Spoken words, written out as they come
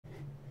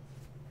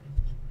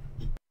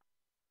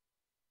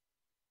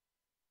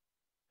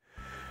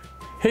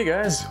Hey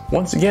guys,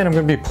 once again I'm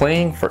going to be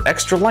playing for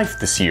Extra Life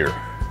this year.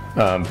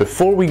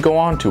 Before we go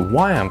on to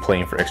why I'm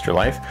playing for Extra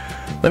Life,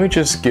 let me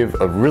just give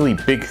a really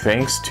big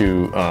thanks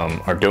to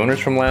our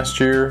donors from last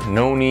year,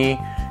 Noni,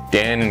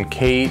 Dan and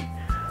Kate,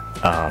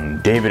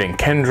 David and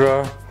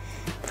Kendra.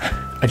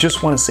 I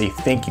just want to say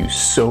thank you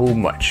so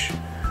much.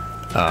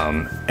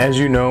 As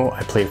you know,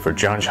 I play for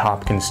Johns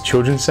Hopkins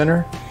Children's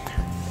Center,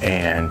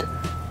 and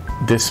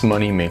this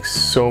money makes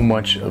so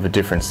much of a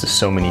difference to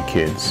so many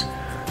kids.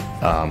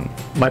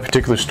 My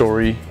particular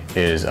story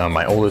is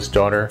my oldest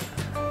daughter.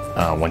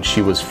 When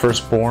she was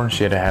first born,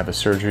 she had to have a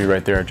surgery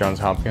right there at Johns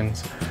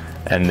Hopkins,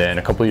 and then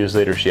a couple years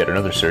later she had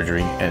another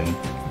surgery, and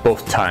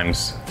both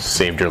times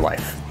saved her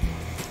life.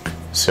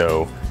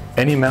 So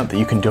any amount that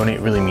you can donate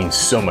really means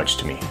so much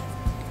to me.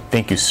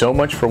 Thank you so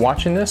much for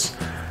watching this,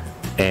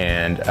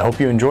 and I hope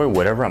you enjoy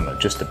whatever I'm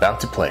just about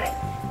to play.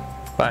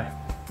 Bye.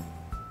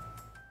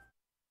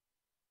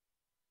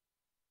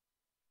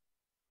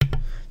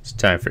 It's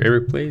time for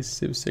Eric Plays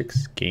Civ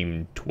 6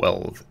 Game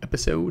 12,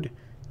 Episode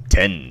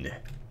 10.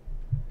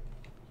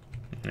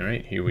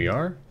 Alright, here we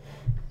are,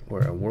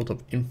 where a world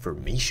of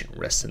information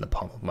rests in the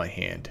palm of my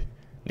hand.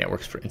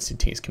 Networks for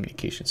instantaneous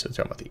communication, so it's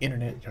talking about the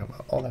internet, talking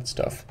about all that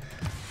stuff.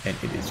 And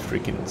it is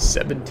freaking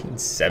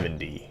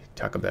 1770.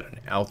 Talk about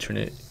an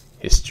alternate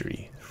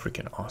history.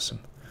 Freaking awesome.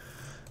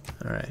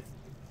 Alright.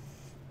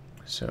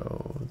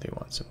 So, they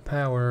want some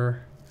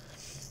power,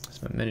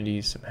 some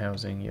amenities, some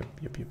housing. Yep.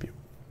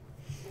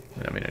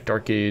 And I'm in a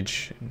dark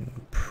age, and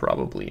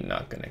probably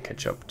not going to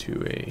catch up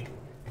to a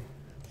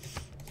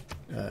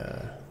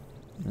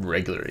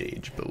regular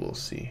age, but we'll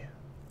see.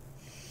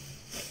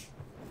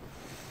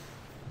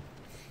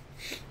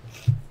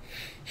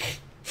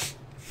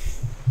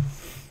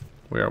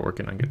 We are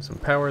working on getting some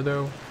power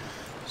though,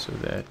 so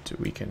that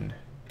we can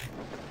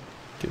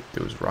get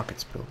those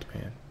rockets built,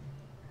 man.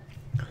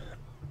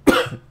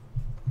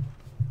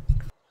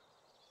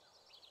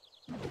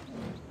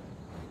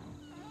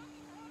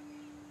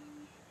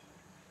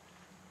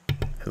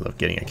 I love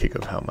getting a kick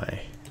of how my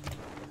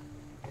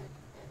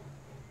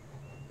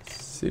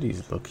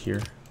cities look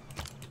here.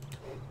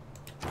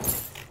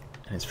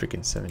 And it's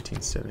freaking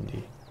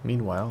 1770.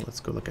 Meanwhile,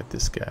 let's go look at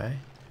this guy.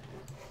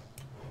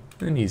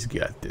 And he's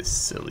got this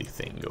silly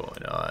thing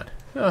going on.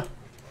 Huh.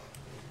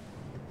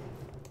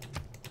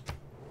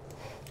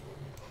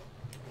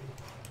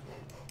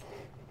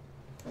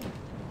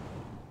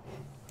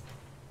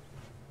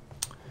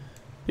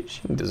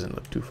 Beijing doesn't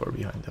look too far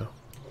behind though.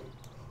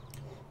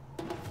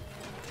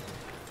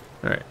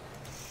 Alright.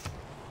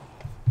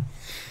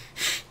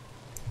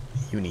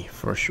 Uni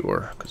for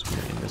sure, because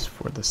we're in this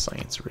for the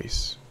science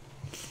race.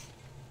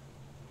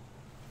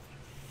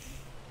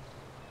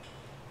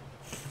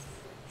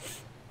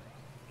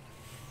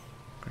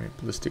 Alright,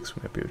 ballistics,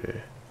 we might be able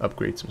to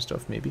upgrade some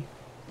stuff maybe.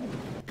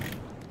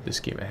 This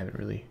game I haven't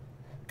really...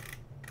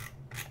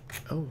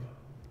 Oh,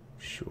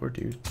 sure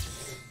dude.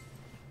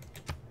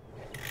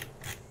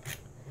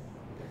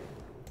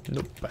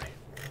 Nope, bye.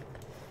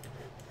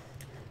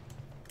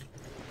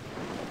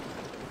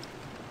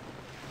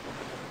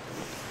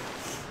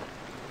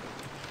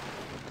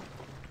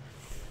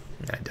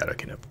 I doubt I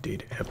can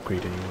upgrade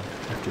anyone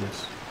after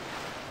this.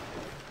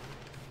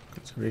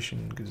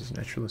 Conservation gives us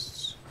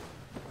naturalists.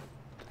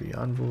 3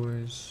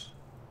 envoys.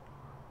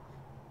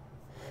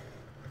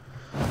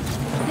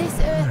 This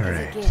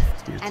earth is a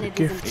gift, and it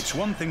is It's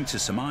one thing to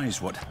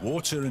surmise what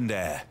water and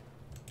air.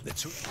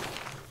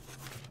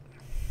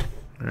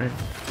 Alright.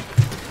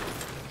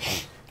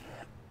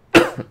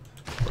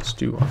 Let's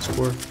do on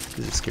score. This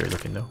is scary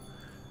looking though.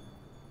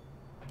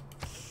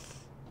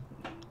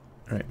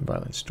 Alright,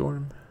 Violent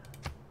Storm.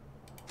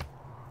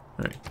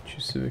 Alright,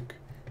 choose Civic.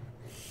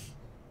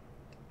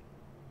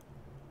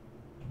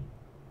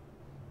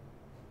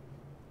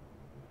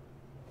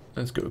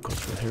 Let's go with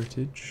Cultural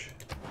Heritage.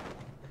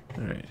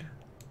 Alright,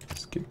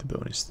 let's get the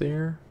bonus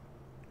there.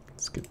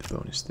 Let's get the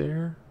bonus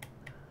there.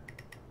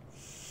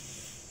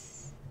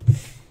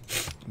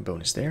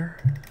 Bonus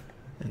there.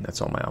 And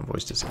that's all my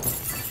envoys disabled.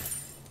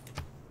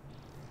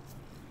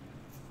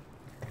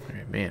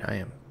 Alright, man, I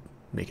am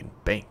making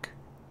bank.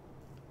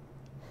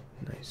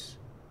 Nice.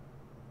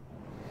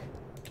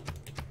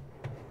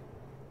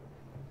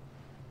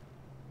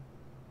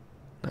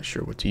 Not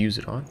sure what to use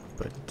it on,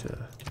 but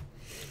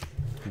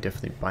I can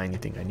definitely buy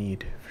anything I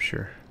need for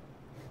sure.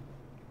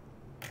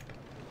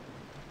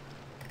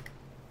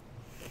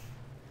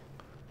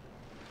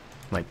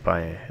 Might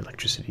buy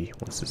electricity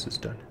once this is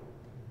done.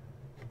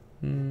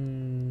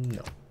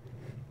 No.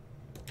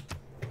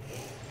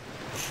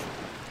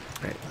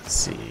 Alright, let's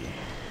see.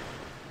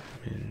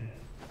 I'm in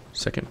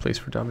 2nd place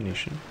for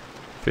domination,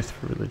 5th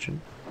for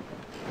religion,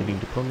 leading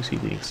diplomacy,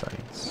 leading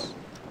science,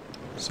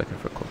 2nd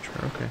for culture.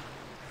 Okay.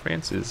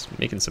 France is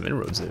making some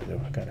inroads there, though.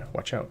 I gotta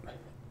watch out.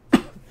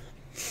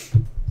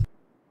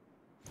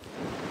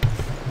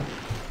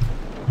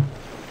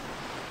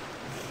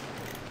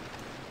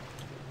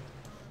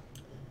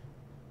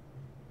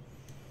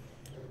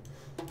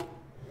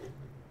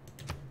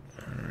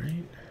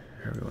 Alright,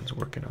 everyone's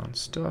working on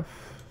stuff.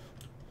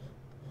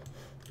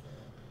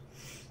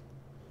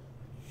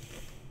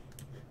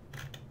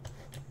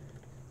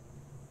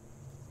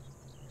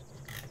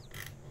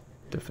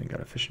 definitely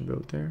got a fishing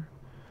boat there.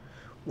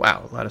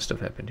 Wow, a lot of stuff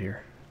happened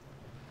here.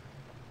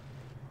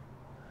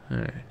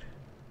 Alright.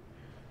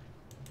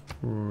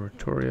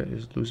 Retoria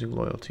is losing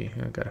loyalty.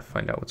 I gotta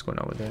find out what's going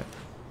on with that.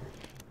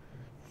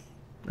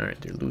 Alright,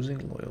 they're losing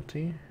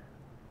loyalty.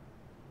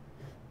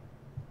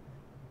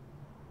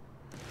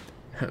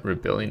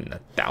 Rebellion in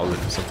 1,000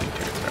 something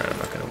turns. Alright, I'm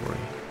not gonna worry.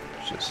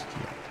 It's just,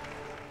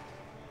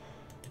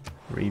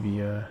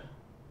 Arabia.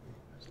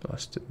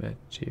 Lost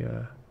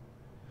Demetia.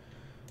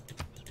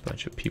 A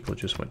bunch of people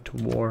just went to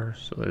war,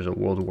 so there's a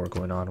world war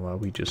going on while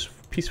we just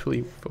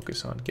peacefully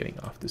focus on getting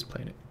off this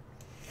planet.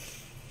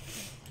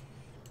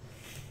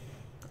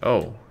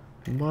 Oh,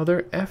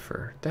 mother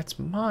effer, that's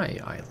my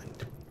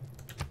island.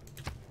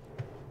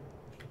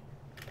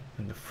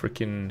 And the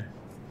freaking,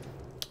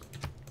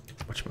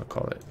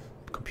 whatchamacallit,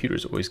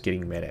 computer's always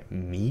getting mad at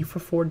me for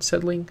forward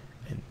settling,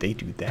 and they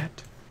do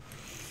that.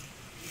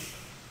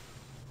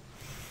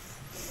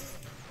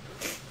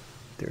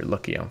 They're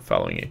lucky I'm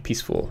following a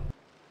peaceful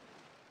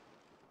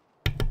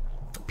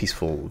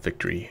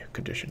victory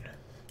condition.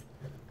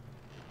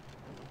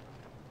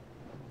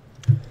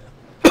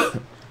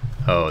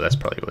 Oh, that's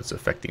probably what's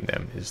affecting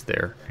them, is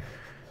they've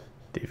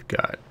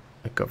got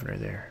a governor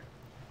there.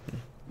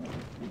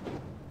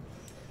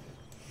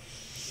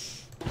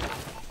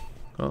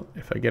 Well,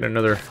 if I get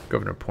another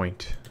governor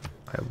point,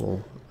 I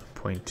will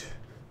appoint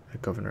a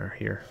governor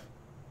here.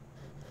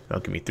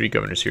 That'll give me 3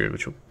 governors here,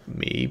 which will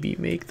maybe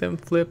make them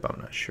flip.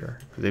 I'm not sure.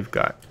 They've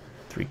got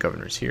 3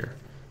 governors here.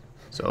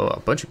 So a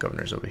bunch of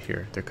governors over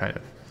here. They're kind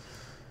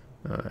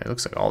of... it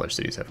looks like all their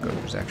cities have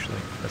governors, actually.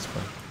 That's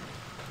fun.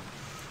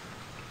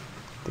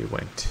 They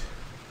went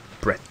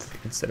breadth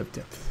instead of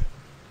depth.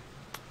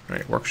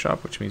 Alright,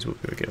 workshop, which means we'll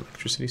be able to get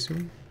electricity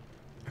soon.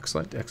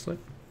 Excellent, excellent.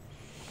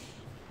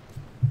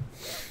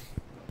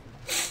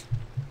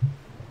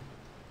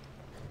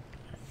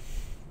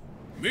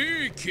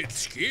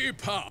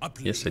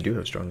 Yes, I do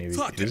have a strong navy.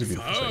 It is a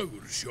beautiful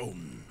sight.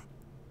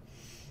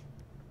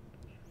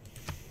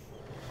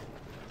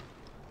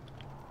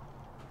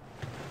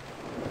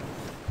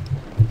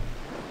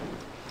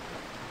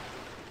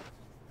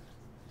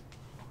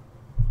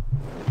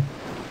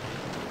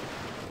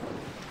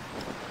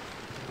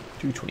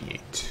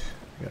 228.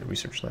 We got a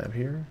research lab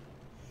here.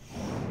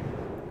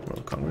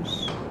 World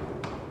Congress.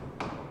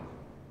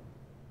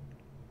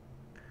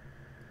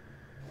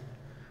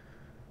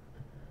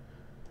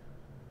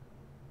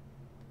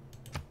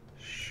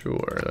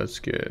 Sure, let's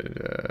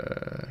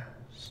get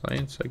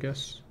science, I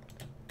guess.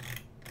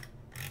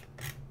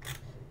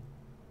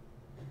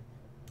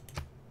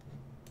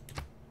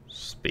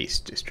 Space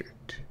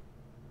district.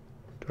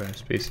 Do I have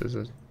space as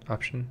an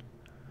option?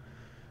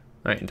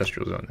 Alright,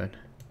 industrial zone then.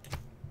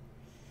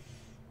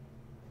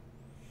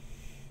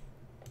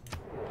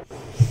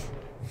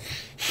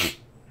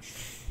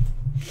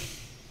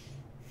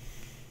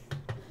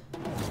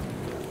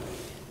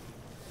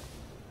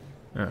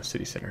 Oh,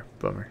 city center.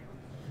 Bummer.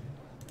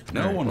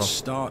 No Alright, one well,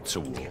 starts a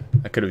war.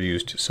 I could have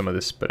used some of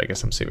this, but I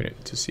guess I'm saving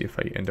it to see if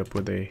I end up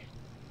with a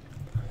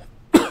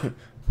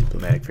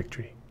diplomatic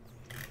victory.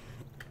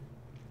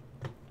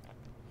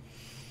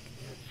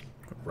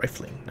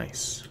 Rifling,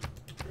 nice.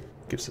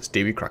 Gives us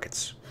Davy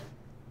Crockett's.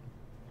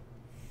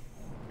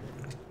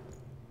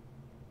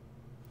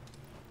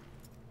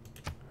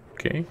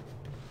 Okay.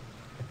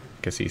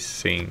 Guess he's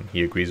saying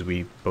he agrees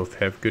we both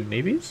have good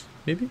navies,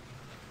 maybe?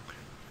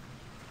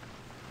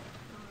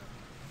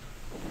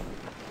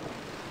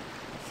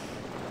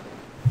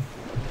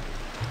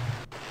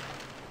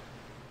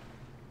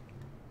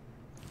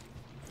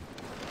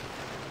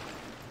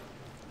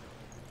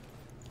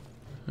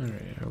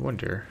 Alright, I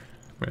wonder.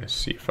 I'm going to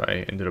see if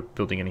I ended up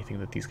building anything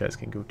that these guys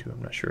can go to.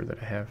 I'm not sure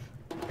that I have.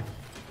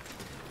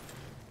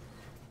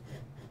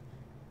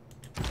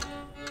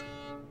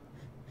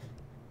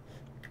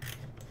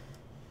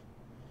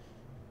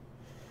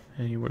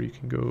 Anywhere you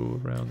can go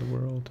around the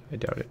world? I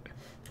doubt it.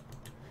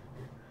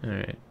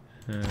 Alright,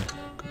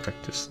 go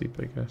back to sleep,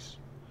 I guess.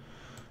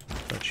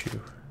 What about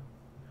you?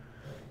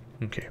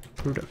 Okay,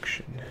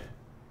 production.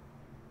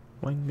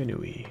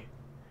 Wanganui.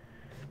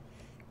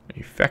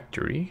 A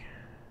factory.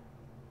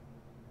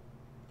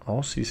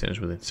 All city centers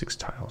within 6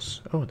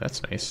 tiles. Oh,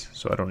 that's nice.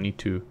 So I don't need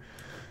to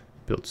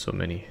build so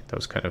many. That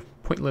was kind of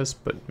pointless,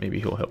 but maybe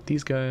he'll help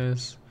these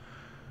guys.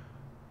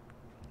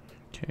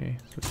 Okay,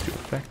 so let's do a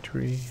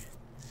factory.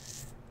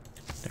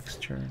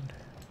 Next turn.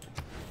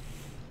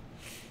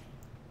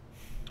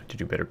 I have to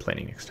do better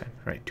planning next time.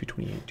 Alright,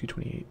 228,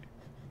 228.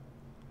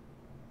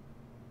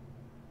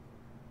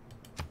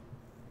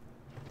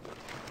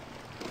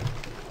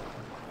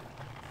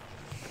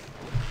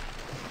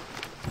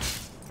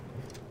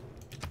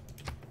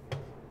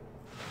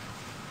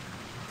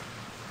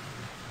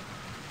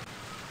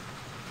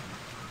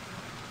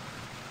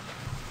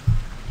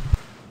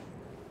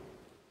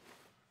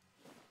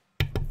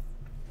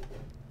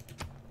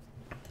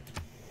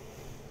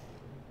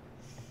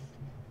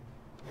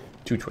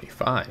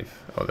 $225.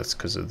 Oh, that's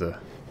because of the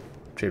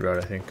trade route,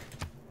 I think.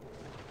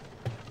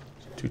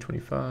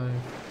 $225.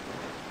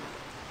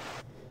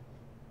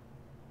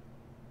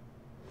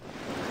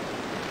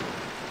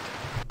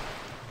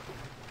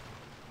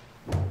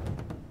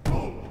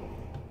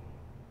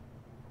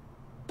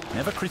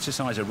 Never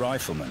criticize a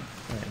rifleman.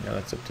 Alright, now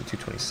that's up to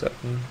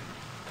 227.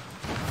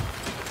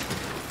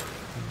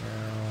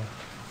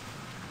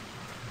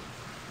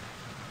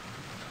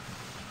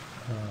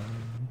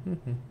 Now...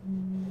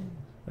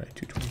 Alright,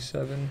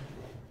 227.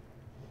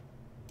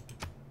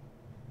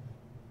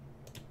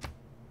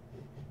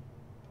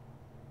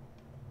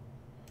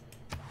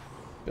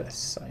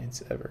 Best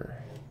science ever.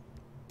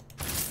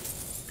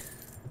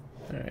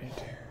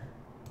 Alright.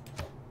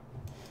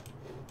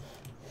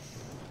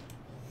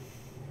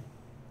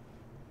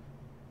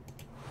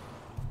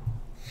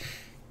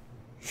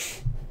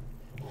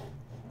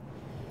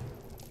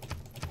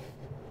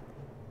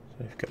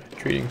 So I've got a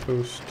trading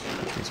post,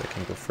 which means I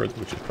can go further,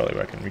 which is probably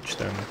where I can reach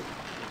them.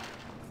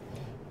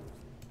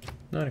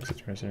 Not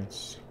accepting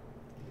residence.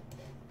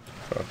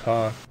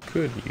 Papa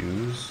could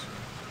use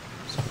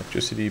some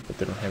electricity, but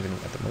they don't have any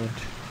at the moment.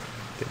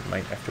 They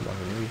might after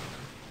Wanganui.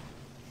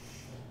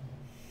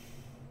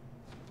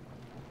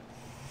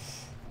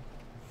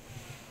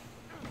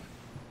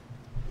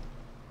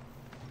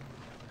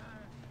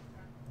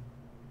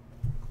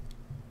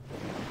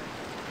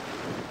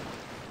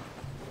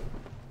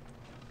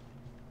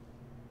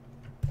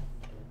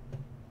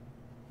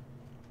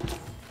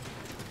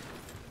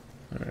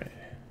 Alright.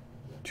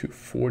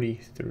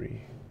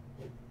 243.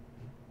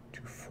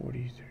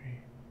 243.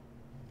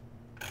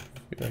 I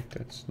feel like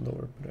that's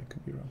lower, but I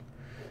could be wrong.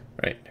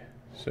 Right.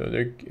 So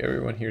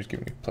everyone here is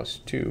giving me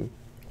 +2.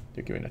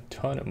 They're giving a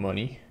ton of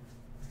money.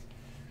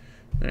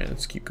 Alright,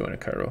 let's keep going to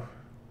Cairo.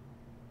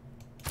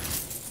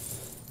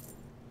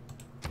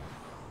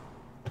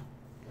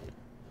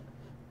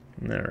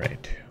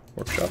 Alright.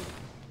 Workshop.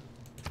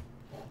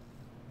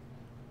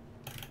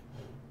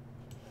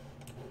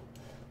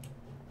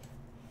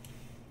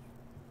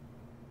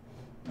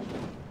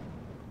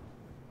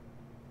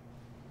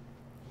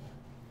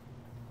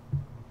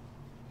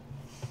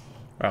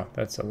 Wow,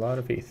 that's a lot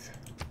of ETH.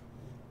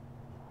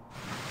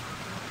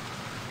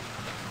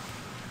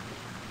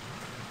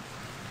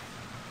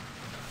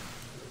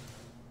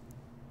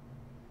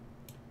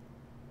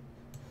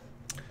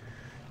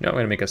 Now I'm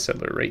going to make a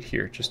settler right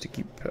here just to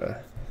keep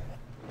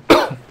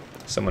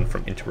someone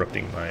from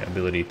interrupting my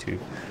ability to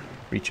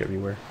reach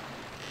everywhere.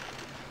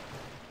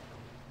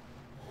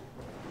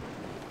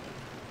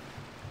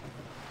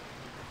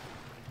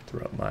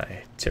 Throughout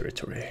my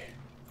territory.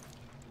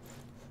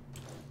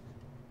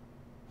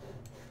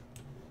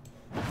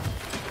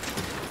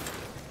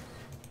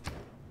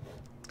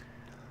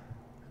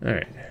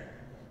 Alright.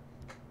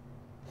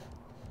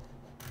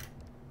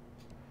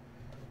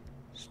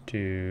 Let's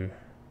do...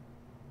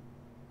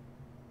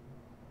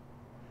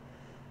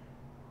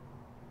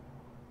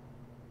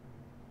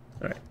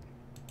 Alright.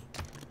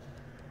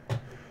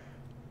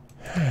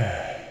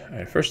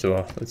 Alright, first of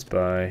all, let's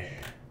buy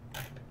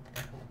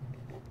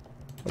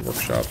a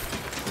workshop.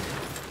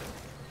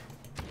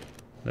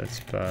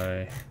 Let's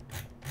buy...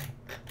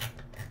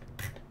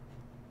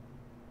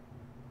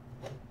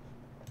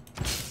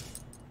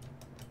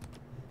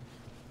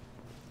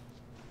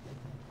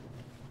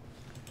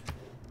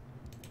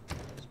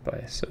 Buy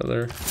a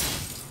settler.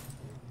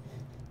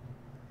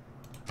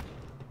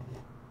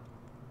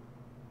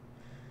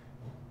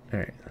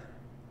 Alright.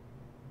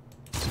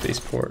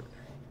 Spaceport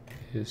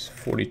is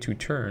 42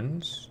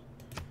 turns.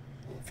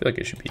 I feel like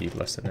it should be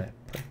less than that,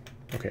 but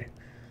okay.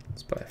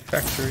 Let's buy a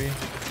factory.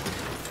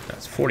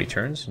 That's 40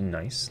 turns.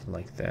 Nice.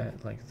 Like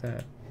that, like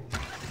that.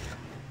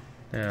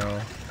 Now...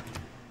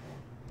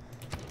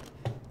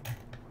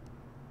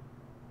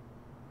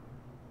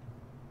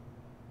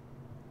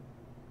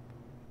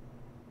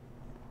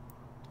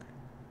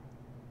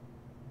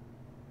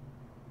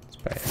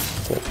 by a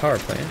coal power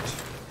plant.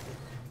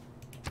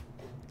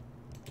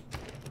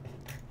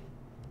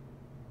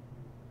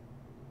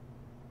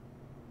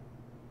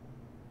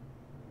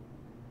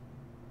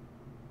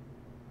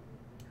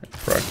 A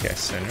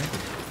broadcast center.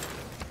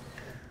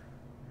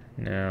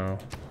 Now,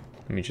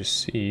 let me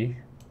just see.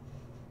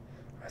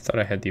 I thought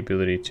I had the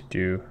ability to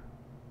do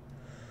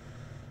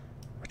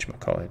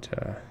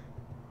whatchamacallit,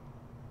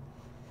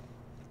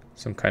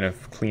 some kind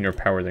of cleaner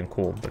power than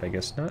coal, but I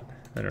guess not.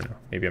 I don't know.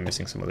 Maybe I'm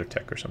missing some other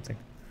tech or something.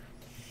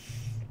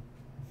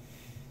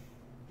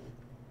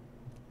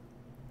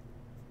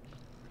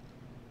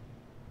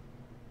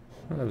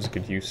 Well, that was a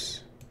good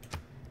use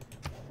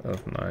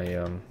of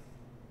my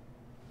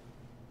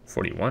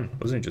 41.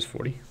 Wasn't it just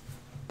 40?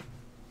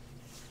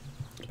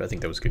 But I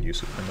think that was good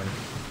use of my money.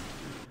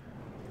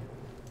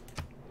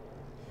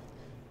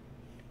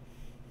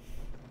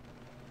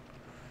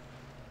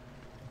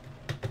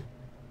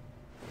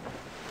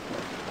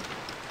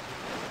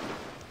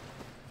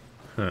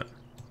 Huh.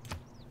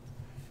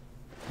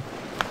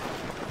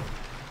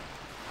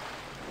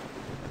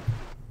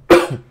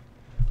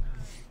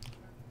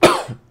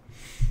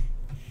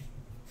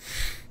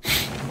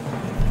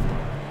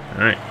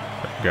 Alright,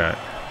 I've got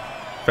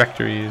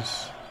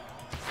factories.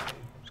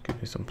 Just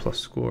give me some plus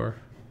score.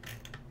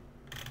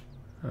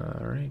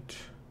 Alright.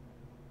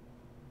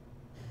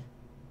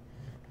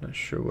 Not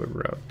sure what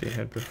route they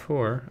had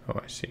before. Oh,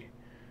 I see.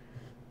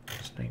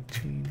 It's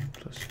 19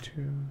 plus 2.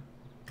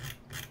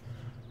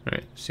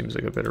 Alright, seems seems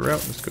like a better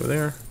route. Let's go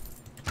there.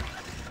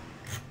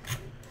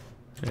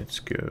 Let's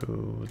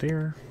go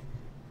there.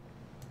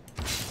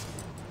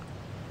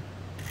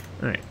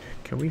 Alright,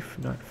 can we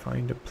not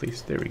find a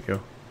place? There we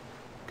go.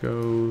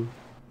 Go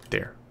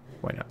there.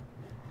 Why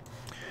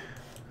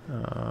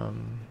not?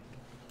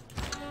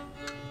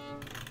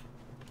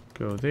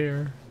 Go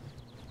there.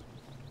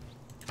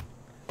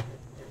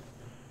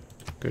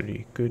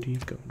 Goody, goody,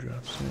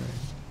 gumdrops.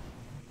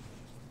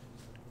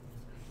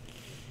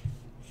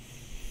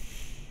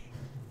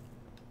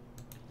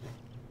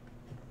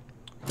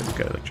 We've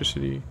got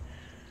electricity.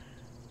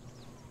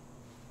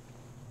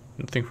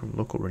 Nothing from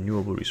local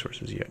renewable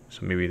resources yet,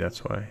 so maybe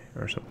that's why,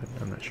 or something.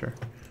 I'm not sure.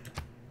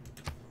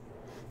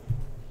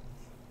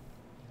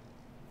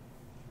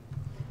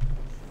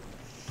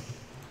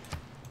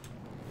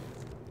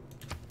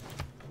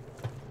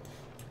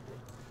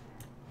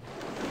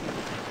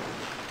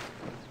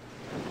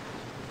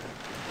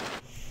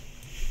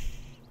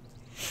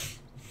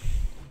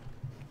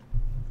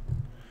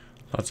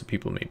 Lots of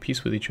people made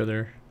peace with each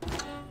other.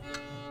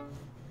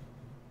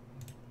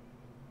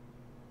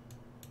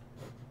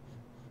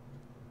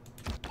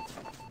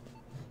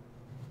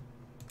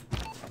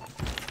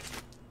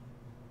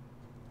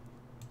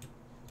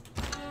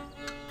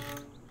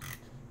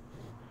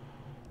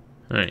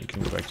 Alright, you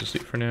can go back to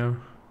sleep for now.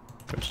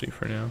 Go to sleep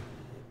for now.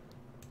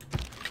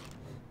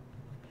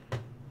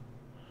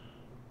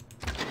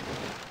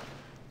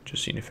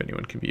 Just seeing if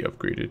anyone can be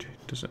upgraded.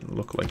 Doesn't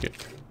look like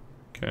it.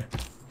 Okay.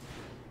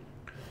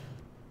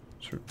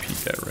 Let's repeat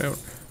that route.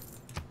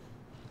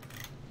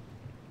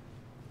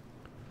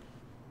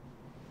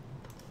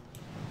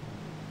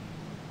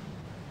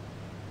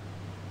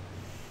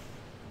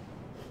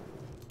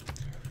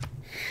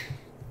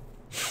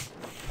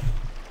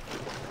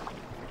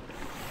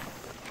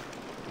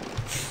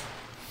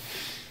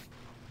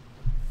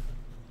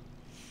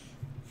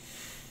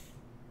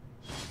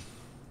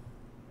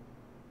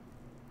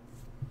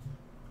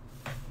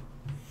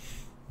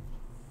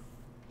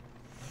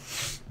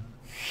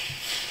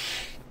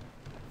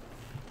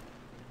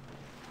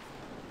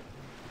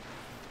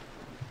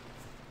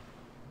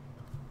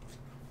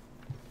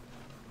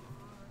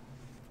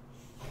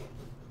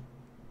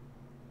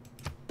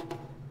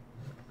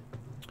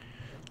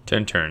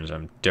 Ten turns.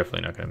 I'm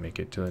definitely not going to make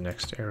it to the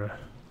next era.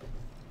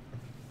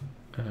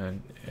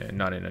 And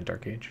not in a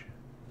dark age.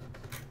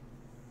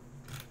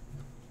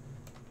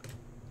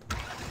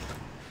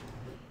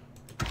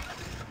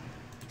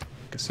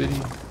 A city.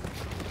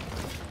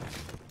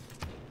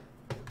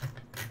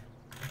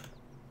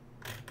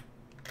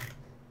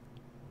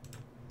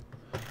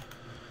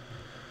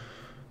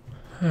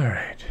 All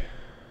right.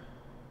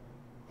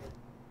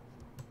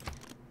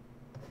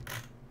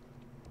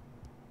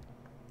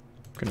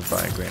 I'm gonna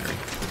buy a granary.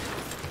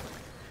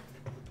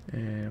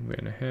 And I'm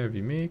gonna have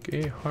you make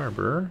a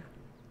harbor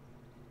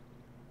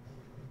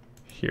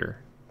here.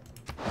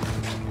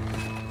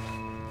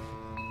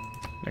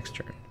 Next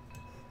turn.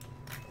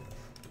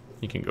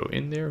 You can go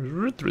in there,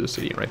 through the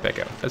city, and right back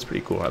out. That's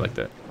pretty cool. I like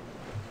that.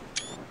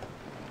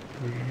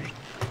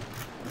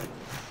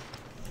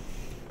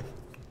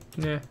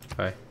 Nah,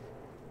 bye.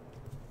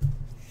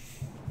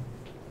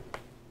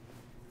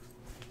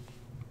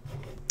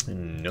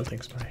 No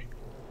thanks, bye.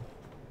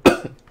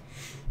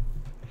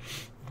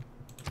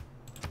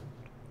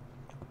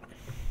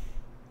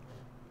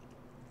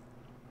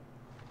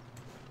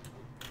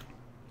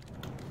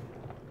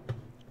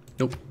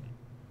 Nope.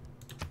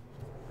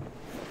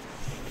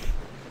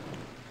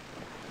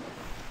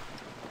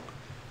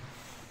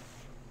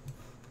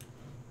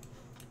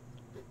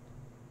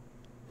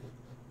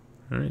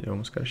 Alright,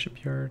 almost got a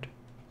shipyard.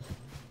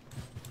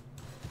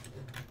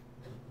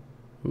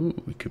 Ooh,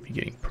 we could be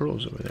getting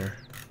pearls over there.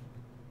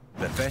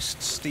 The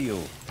best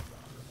steel.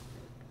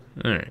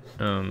 Alright,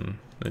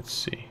 let's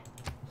see.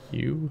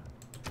 You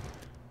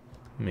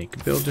make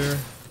a builder.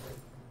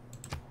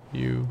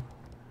 You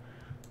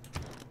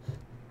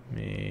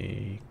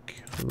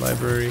make a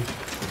library.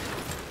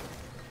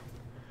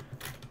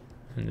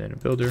 And then a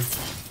builder.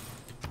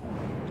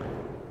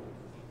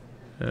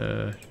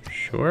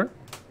 Sure.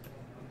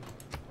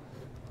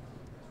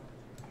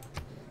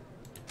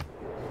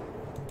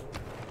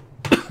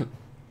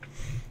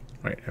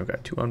 Right, I've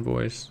got 2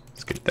 envoys.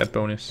 Let's get that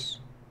bonus.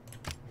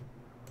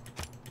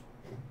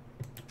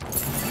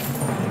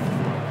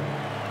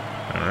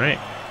 Alright,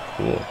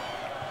 cool.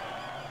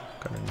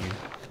 Got a new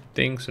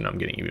thing, so now I'm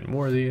getting even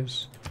more of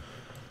these.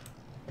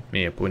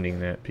 May end up winning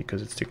that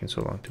because it's taking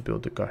so long to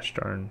build the gosh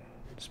darn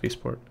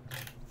spaceport.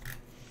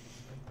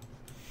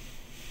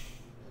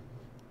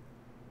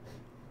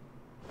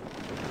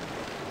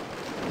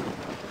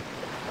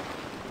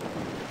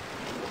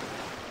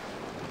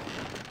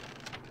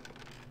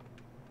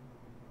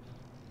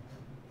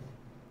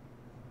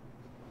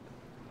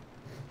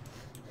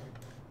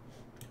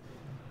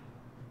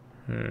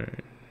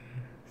 Alright.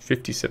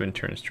 57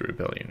 turns to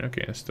rebellion.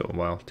 Okay, that's still a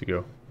while to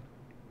go.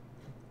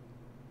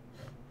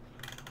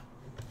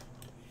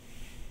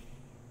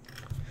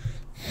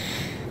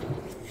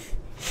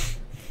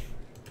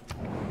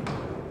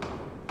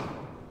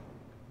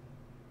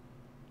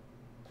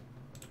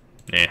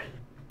 Nah.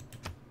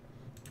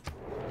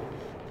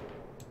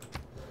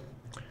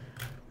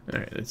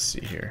 Alright, let's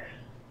see here.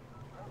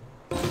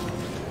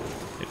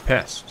 It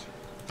passed.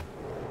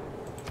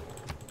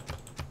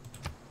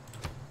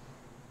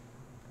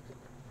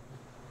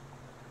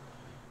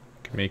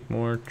 Can make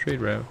more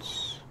trade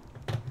routes.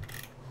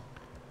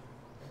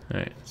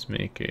 Alright, let's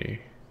make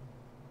a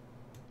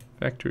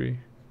factory.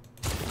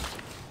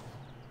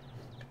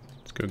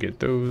 Let's go get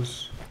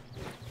those.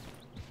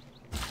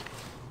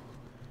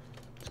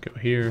 Let's go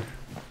here.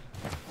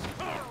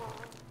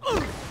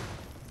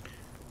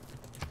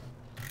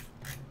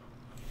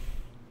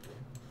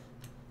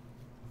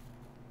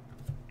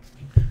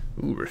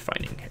 Ooh,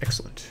 refining.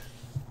 Excellent.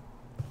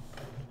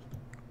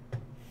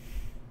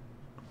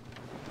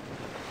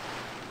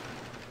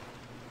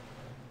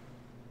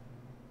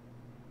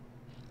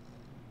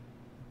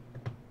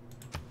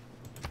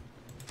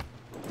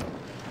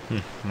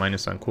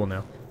 Minus on cool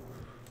now.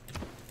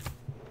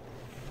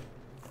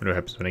 What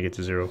happens when I get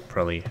to 0?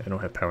 Probably I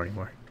don't have power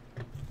anymore.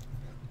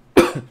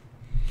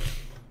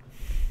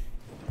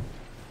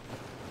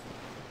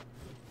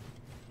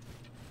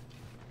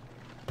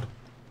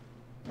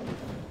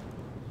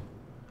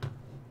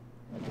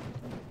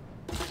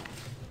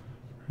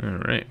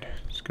 Alright,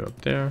 let's go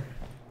up there.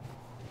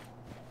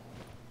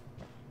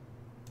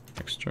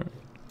 Extra.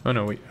 Oh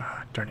no, wait.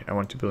 Ah, darn it. I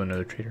want to build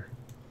another trader.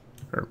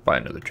 Or buy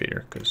another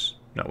trader, because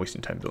I'm not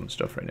wasting time building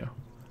stuff right now.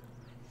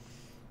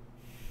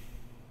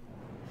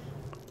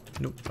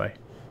 Nope, bye.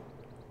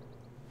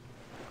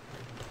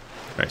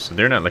 Alright, so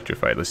they're not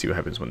electrified. Let's see what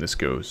happens when this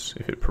goes,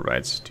 if it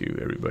provides to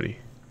everybody.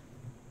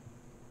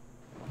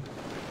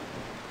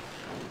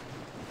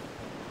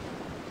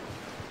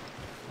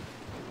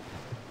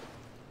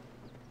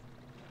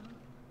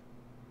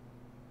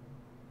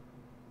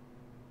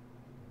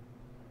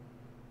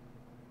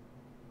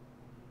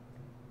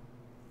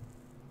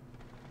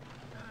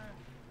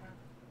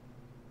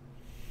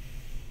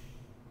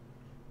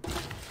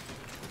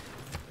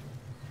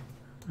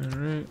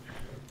 Alright.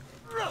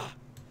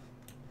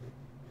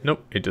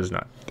 Nope, it does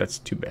not. That's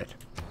too bad.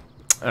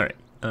 Alright,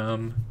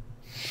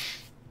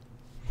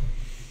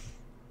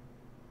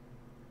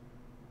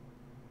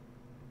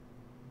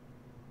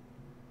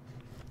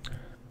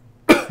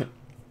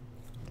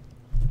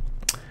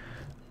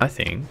 I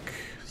think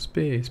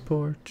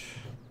spaceport.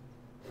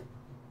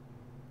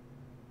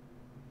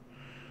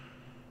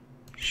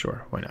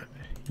 Sure, why not?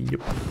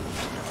 Yep.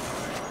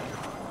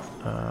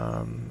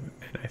 And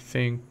I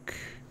think,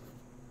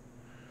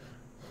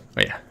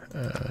 oh yeah,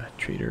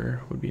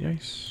 trader would be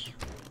nice.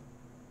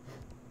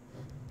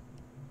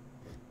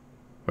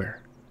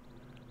 Where?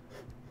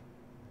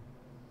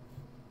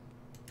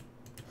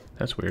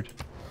 That's weird.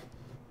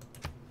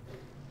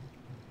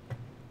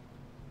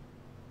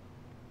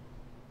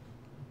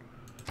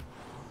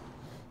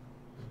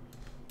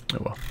 Oh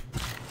well.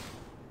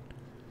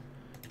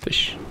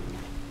 Fish.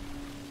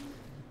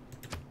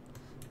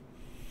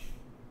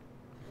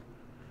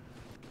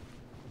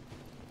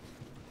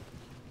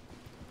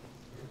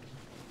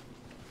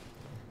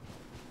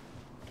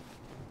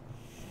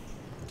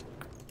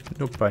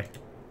 Nope, bye.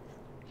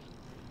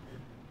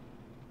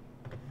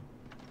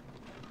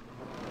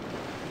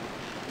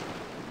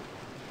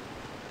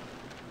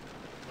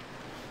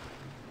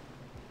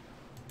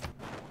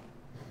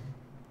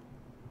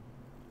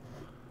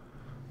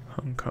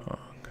 Hong Kong.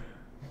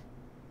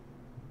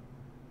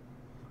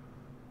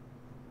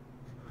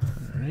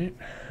 Alright.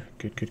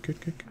 Good, good, good,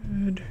 good,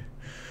 good.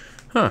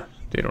 Huh.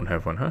 They don't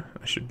have one, huh?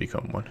 I should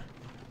become one.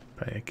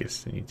 But I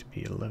guess they need to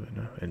be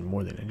 11, and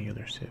more than any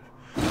other civ.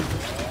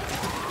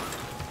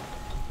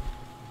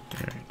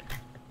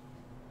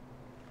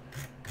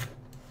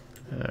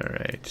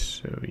 Alright,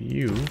 so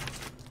you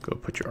go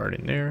put your art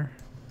in there.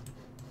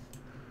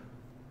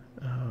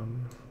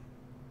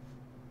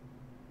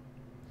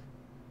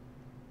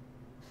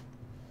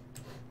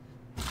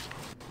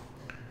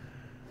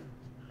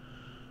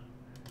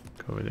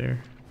 Go over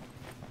there.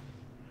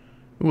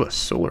 Ooh, a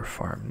solar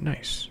farm.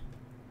 Nice.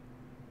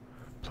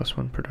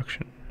 +1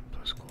 production.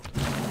 Plus gold.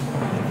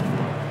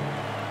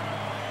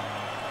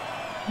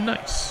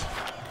 Nice.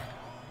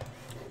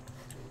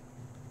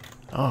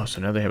 Oh,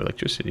 so now they have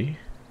electricity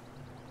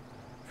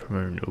from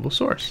a renewable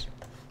source.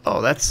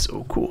 Oh, that's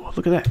so cool.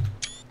 Look at that.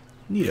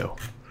 Neato.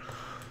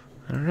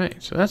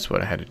 Alright, so that's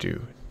what I had to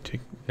do to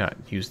not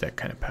use that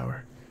kind of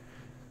power.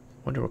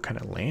 Wonder what kind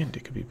of land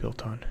it could be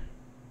built on.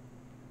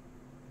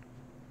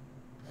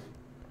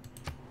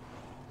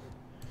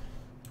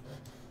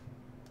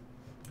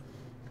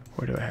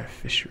 Where do I have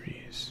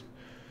fisheries?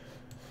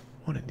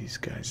 One of these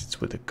guys,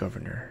 it's with the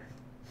governor.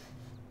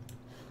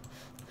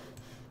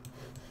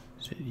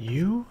 Is it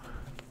you?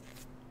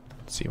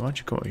 Let's see, why don't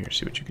you go over here and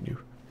see what you can do.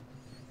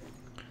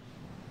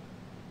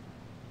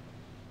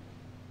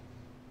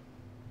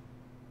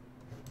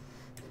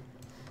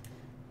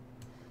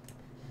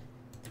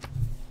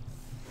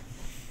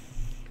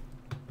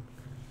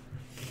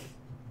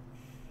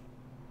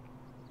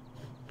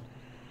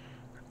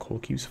 Coal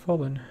keeps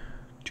falling.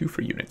 2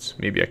 for units.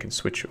 Maybe I can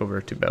switch over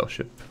to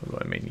battleship,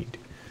 although I may need.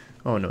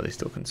 Oh no, they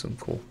still consume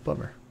coal.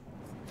 Bummer.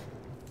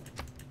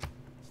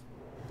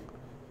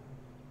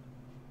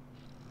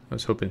 I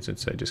was hoping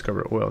since I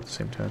discovered oil at the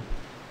same time.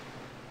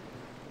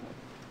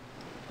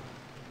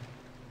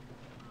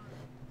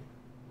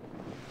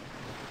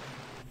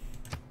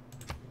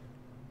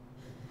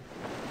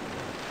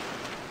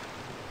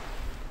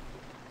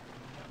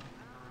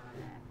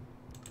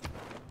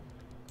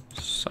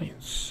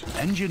 Science.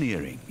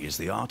 Engineering is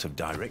the art of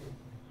direct.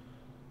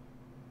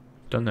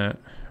 Done that.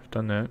 I've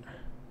done that.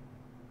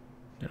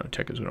 Now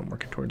tech is what I'm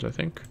working towards, I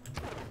think.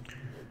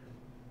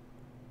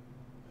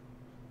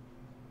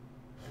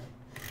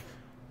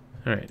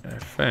 Alright, I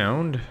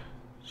found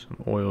some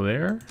oil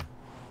there.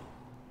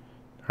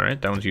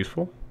 Alright, that one's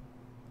useful.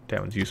 That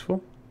one's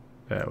useful.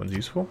 That one's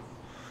useful.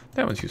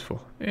 That one's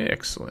useful.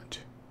 Excellent.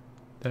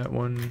 That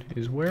one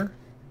is where?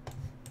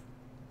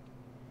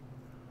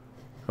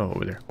 Oh,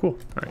 over there. Cool.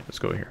 Alright, let's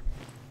go here.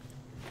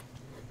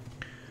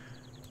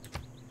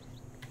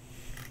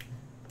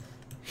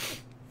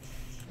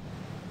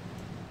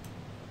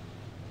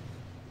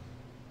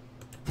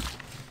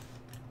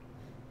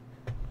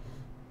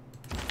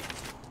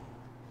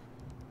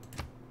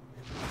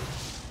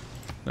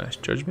 Nice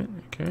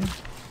judgment, okay.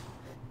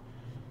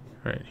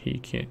 Alright, he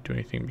can't do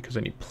anything because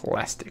I need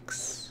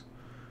plastics.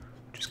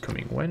 Which is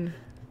coming when?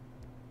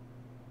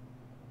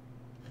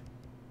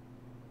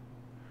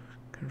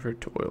 Convert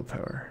to oil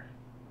power.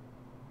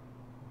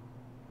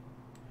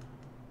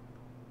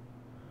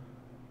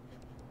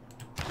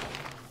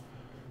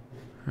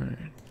 Alright.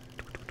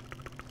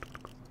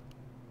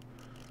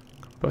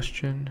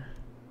 Combustion.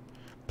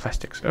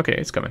 Plastics. Okay,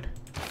 it's coming.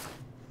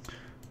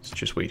 Let's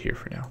just wait here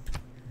for now.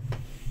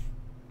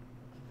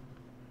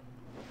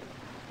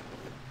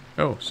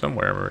 Oh,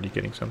 somewhere I'm already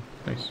getting some.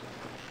 Nice.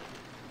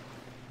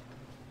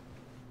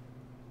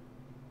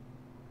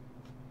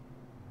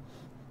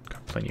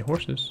 Got plenty of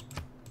horses.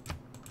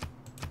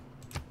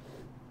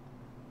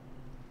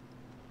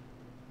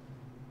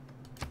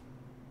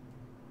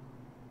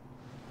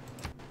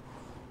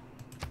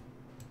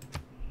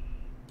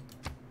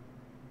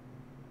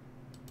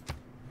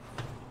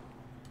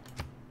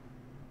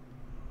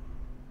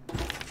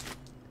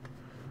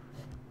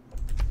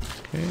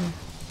 Okay.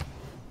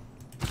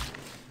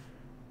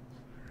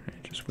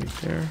 Just wait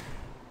there.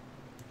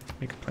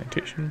 Make a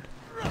plantation.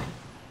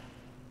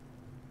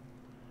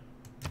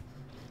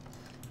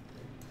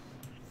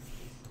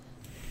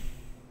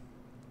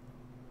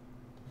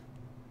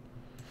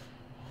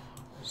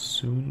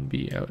 Soon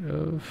be out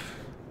of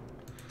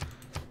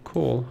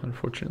coal,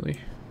 unfortunately.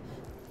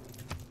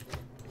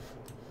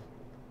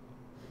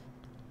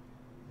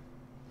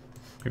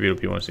 Maybe it'll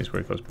be one of those things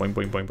where it goes boing,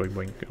 boing, boing, boing,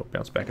 boing. It'll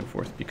bounce back and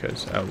forth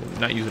because I will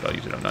not use it, I'll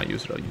use it, I'll not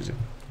use it, I'll use it.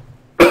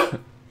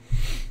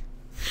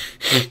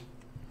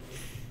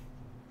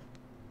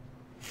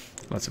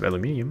 Lots of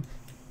aluminium.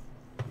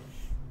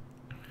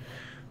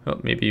 Well,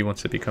 maybe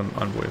once I become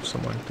envoy of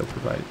someone, they'll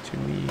provide it to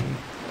me.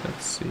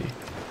 Let's see.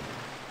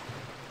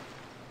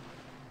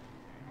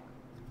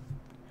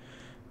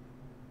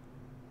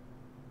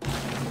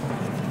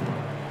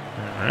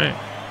 Alright.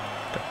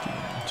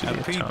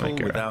 A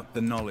people without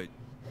the knowledge.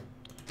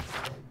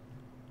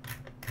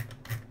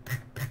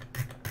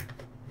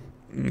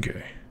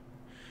 Okay.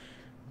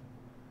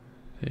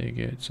 They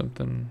get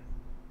something.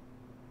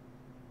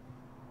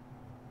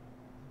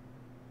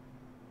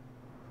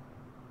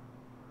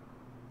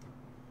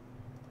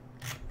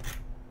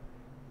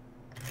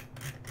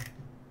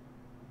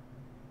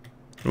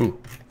 Ooh,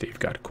 they've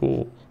got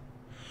coal.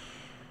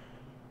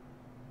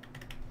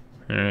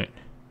 Alright.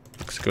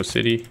 Mexico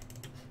City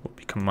will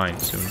become mine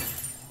soon.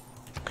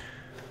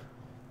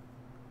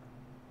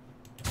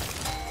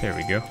 There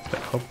we go.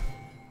 That help.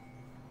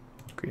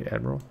 Great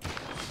Admiral.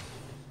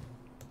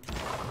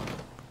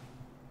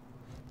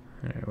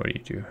 Alright, what do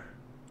you do?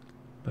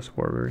 Less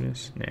war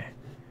readiness? Nah.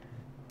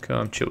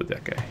 Come chill with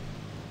that guy.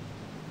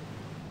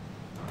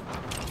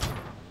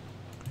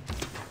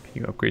 Can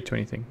you upgrade to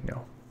anything?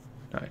 No.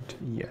 Not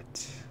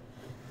yet.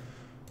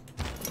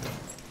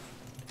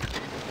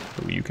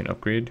 Oh, you can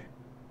upgrade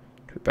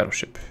to a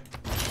battleship.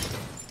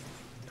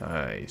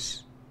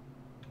 Nice.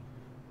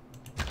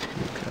 You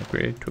can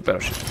upgrade to a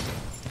battleship.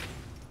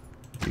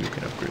 You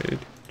can upgrade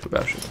to a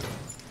battleship.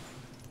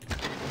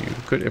 You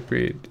could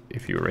upgrade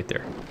if you were right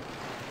there.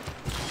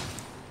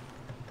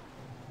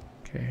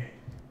 Okay.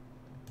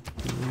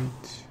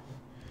 Delete.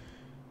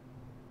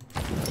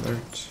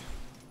 Alert.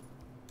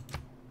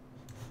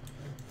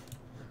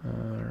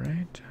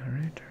 Alright,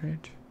 alright,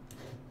 alright.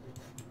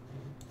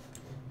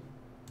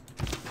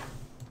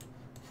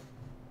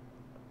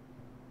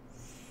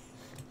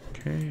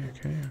 Okay,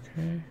 okay,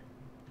 okay.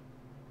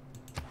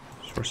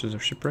 Sources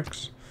of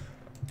shipwrecks.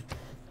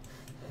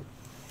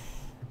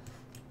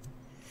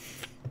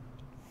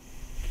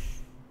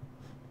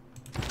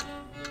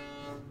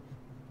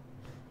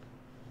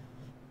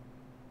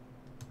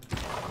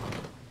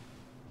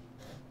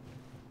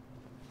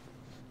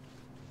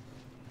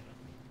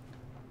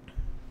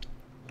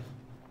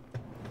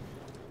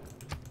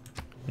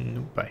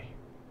 Nope. Bye.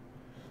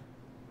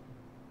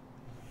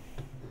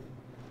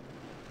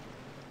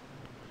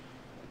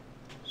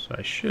 So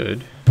I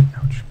should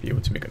be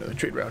able to make another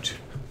trade route.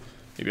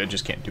 Maybe I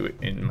just can't do it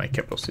in my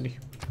capital city.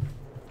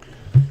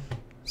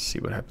 Let's see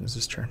what happens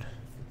this turn.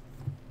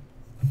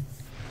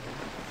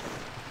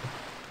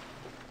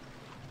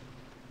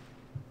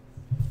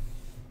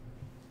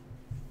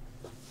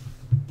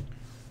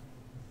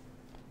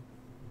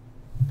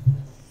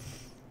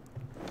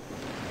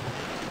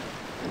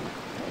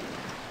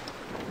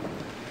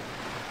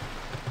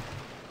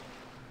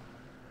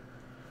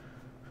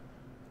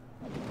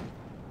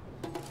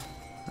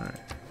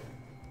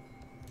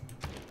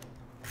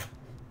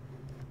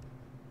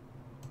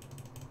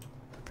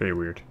 Very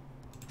weird.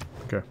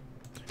 Okay.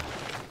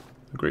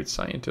 A great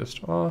scientist.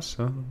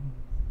 Awesome.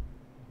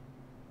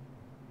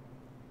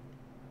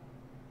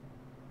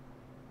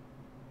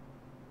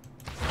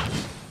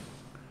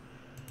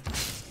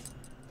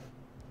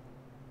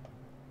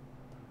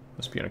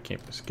 Must be on a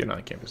campus. Get on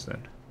a campus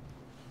then.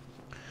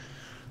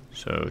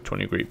 So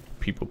 20 great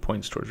people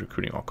points towards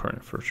recruiting all current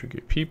and first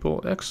recruit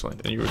people.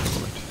 Excellent. And you're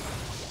deployed.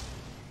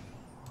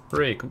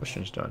 Hooray,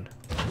 combustion's done.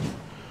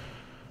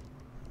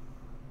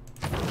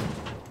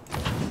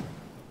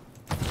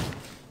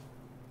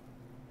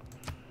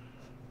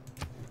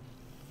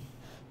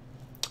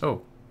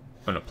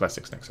 Oh no,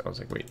 plastics next. I was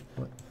like, wait,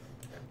 what?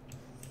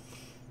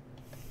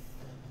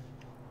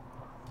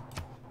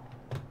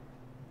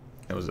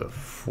 That was a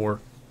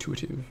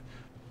fortuitive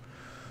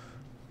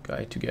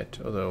guy to get,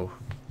 although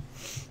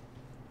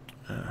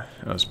I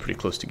was pretty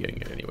close to getting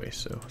it anyway,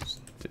 so it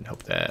didn't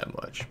help that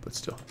much, but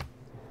still,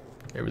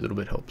 every little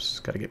bit helps.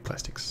 Gotta get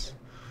plastics.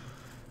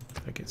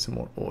 Gotta get some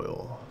more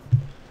oil.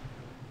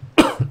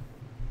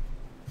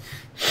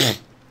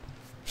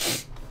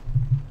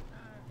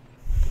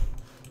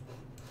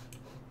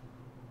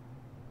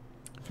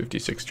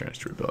 56 turns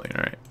to rebellion.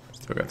 Alright,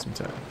 still got some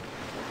time.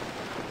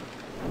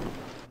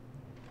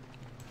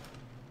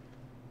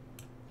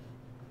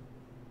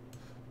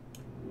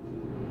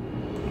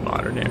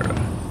 Modern era.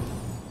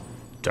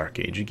 Dark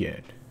Age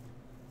again.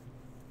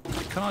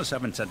 The cars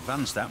haven't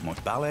advanced that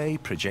much. Ballet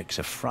projects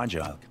are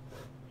fragile.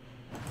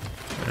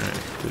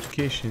 Alright,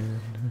 education.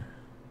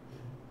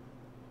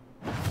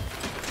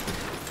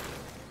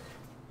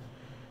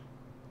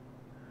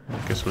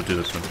 I guess we'll do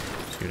this one.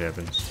 See what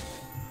happens.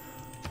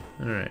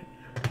 Alright.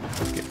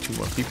 Let's get 2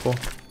 more people.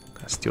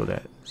 Gotta steal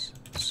that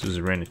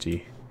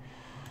suzerainty.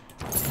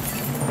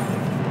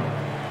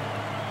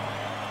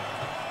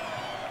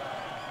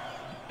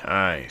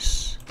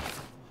 Nice.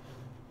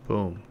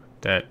 Boom.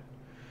 That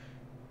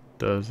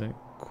doesn't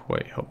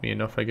quite help me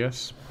enough, I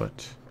guess,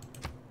 but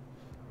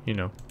you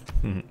know.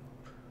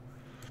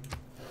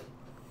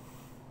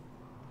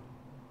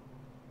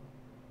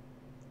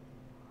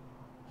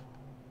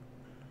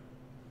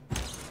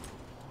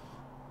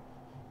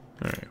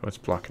 Alright, what's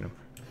blocking him?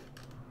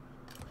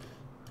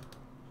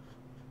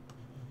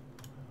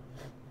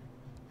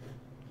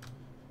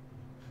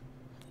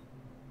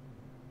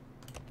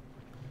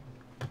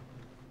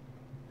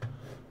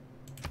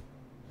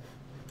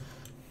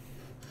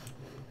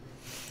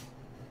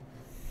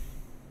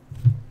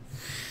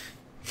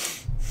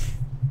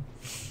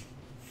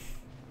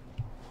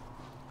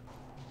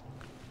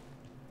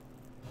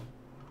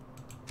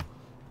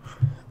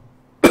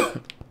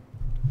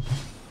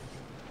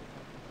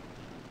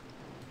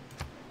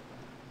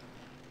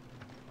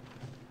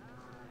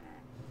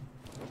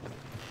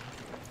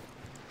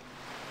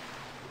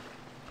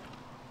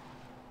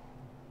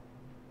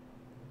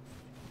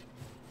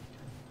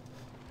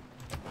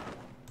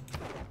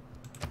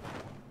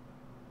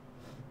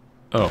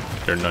 Oh,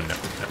 they're none now.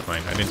 Not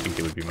mine. I didn't think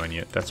they would be mine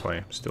yet. That's why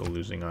I'm still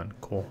losing on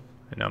coal.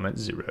 And now I'm at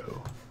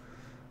 0.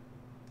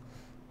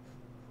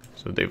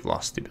 So they've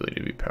lost the ability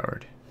to be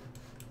powered.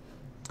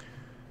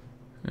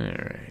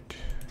 Alright.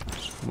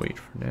 Just wait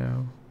for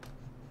now.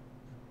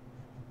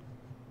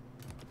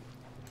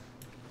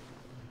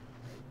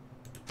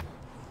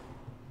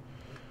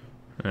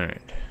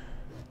 Alright.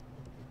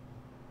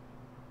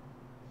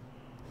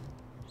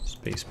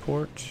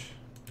 Spaceport.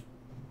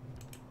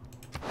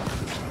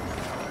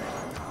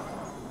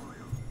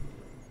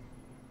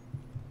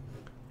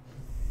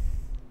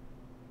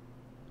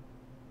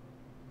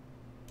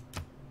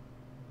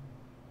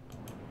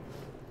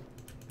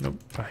 Nope,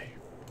 bye.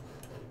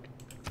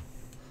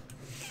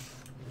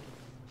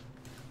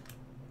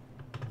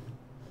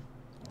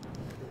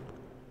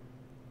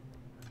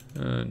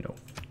 No,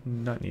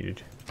 not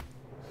needed.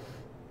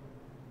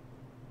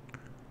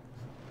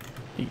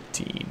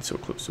 18, so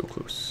close, so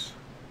close.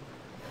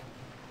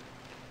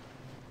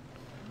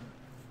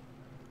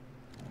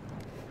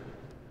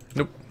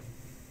 Nope.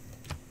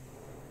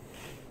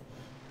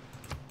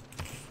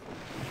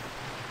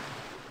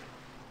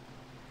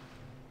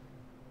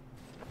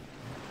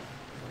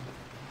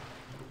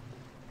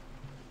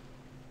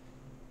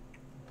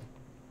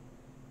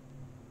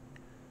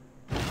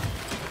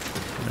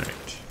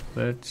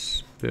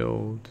 Let's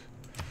build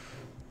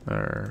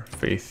our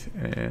faith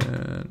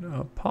and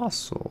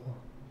apostle.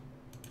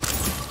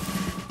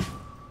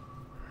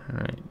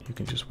 Alright, you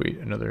can just wait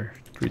another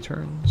 3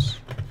 turns.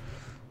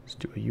 Let's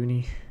do a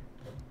uni.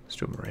 Let's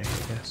do a marae,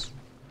 I guess.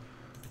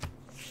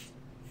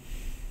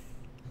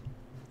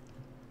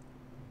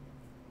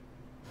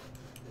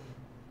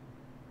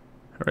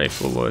 Alright,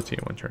 full loyalty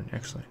in 1 turn.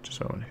 Excellent. Just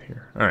what I want to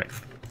hear. Alright.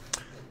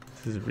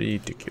 This is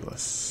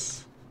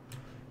ridiculous.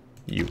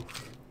 You.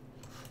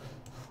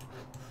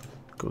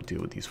 Go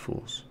deal with these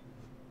fools.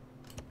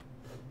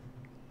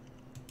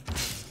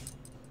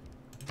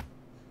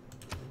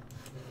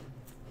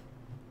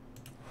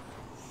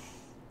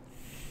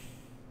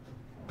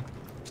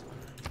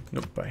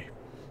 Nope, bye.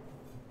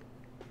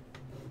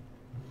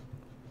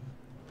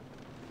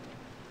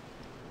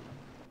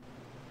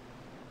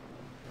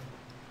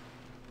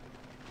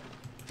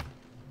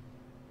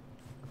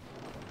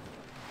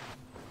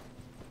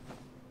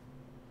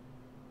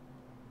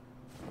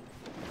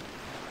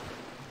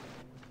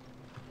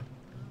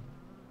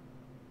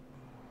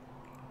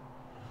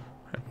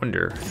 I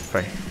wonder if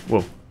I...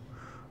 Whoa.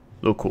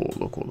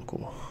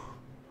 Local.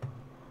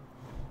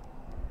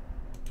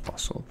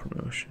 Fossil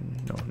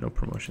promotion. No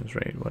promotions,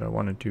 right? What I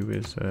want to do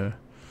is,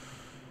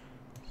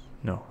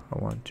 no, I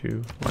want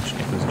to launch an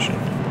Inquisition.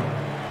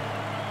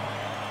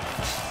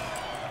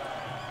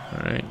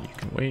 Alright, you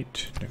can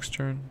wait. Next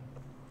turn.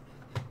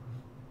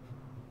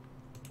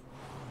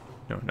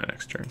 No, not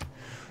next turn.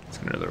 Let's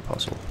get another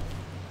Apostle.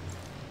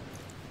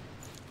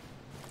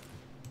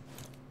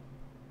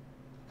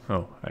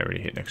 Oh, I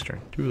already hit next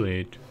turn. Too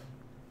late.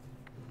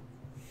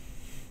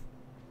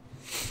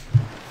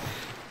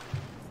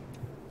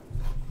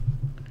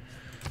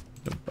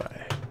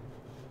 Goodbye.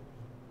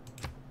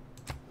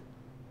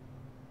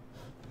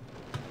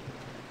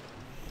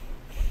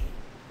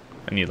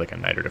 I need like a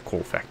night at a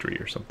coal factory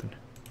or something.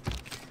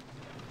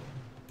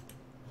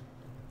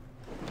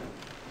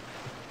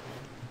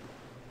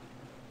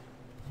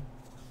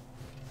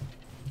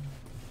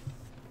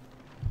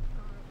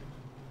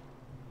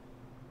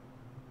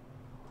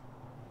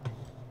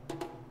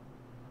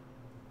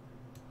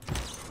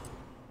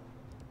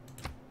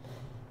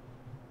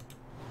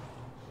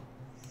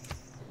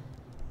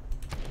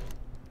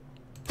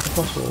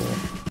 Fossil.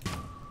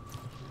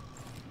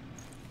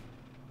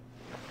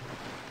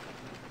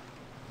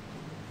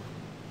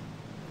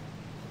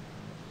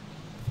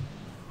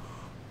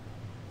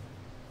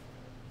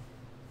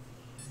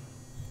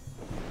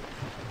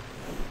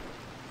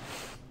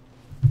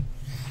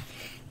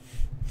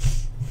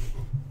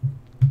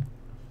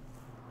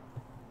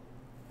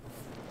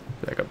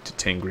 Back up to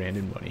 10 grand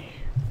in money.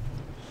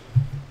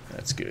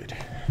 That's good.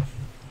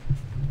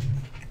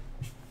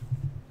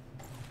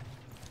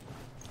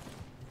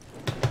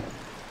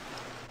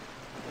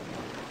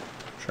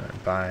 Try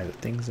and buy the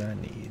things I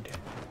need.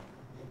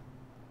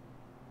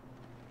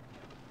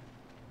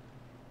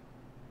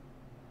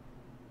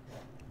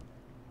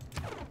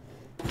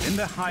 In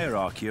the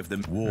hierarchy of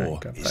the war,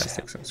 Alright, got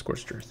plastics and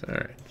scorched earth.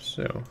 Alright,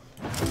 so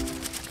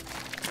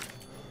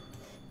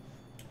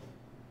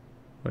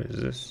what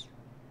is this?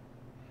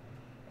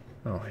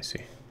 Oh, I see.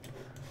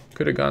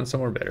 Could have gone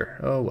somewhere better.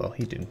 Oh well,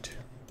 he didn't.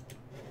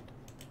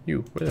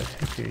 You, where the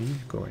heck are you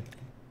going?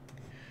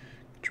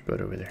 Get your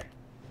butt over there.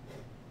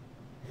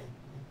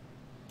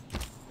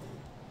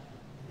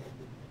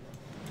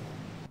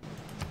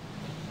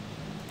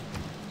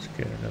 Let's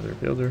get another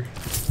builder.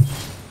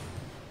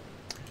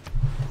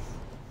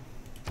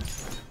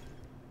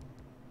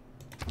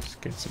 Let's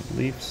get some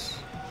leaps.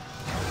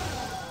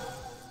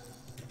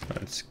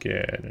 Let's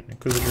get an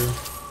Inquisitor.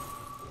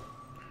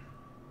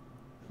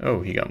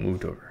 Oh, he got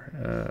moved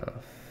over.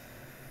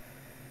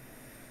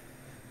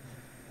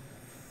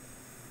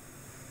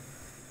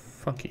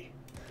 Funky.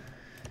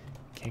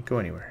 Can't go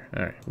anywhere.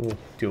 Alright, we'll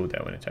deal with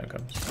that when the time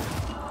comes.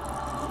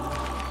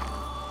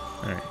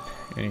 Alright,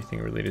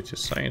 anything related to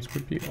science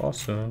would be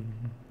awesome.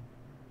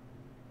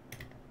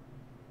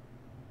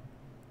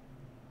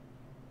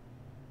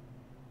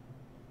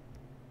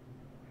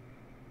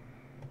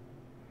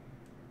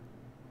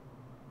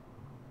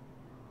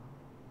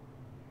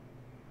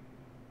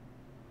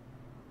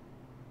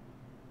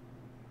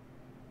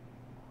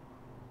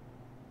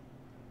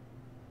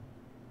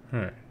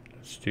 Alright,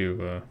 let's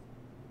do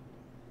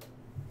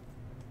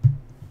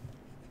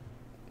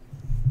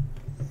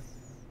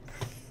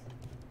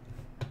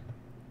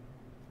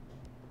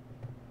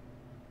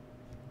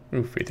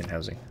ooh, faith in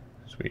housing.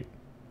 Sweet.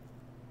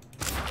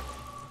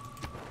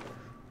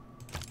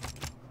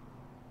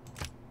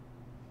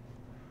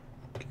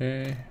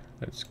 Okay,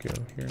 let's go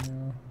here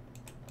now.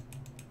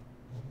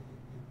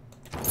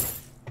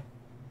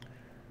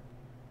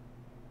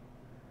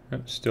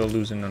 I'm still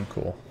losing on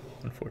coal,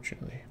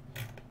 unfortunately.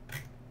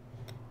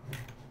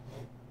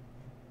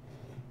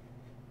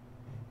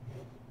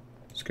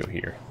 Let's go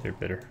here. They're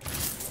better.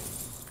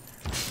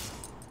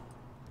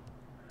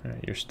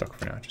 Alright, you're stuck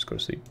for now. Just go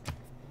to sleep.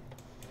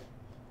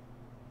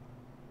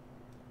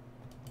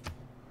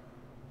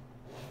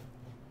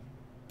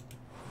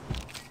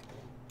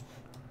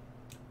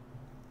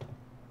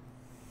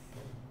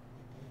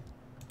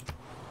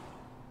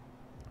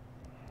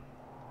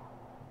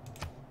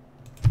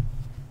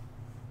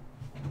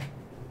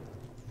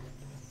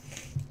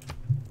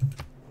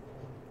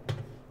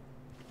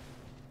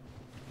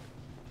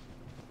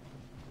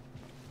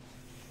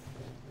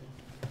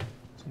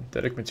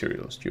 Synthetic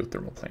materials,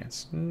 geothermal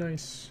plants.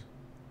 Nice.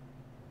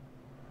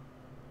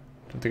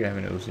 Don't think I have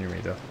any of those near me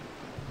though.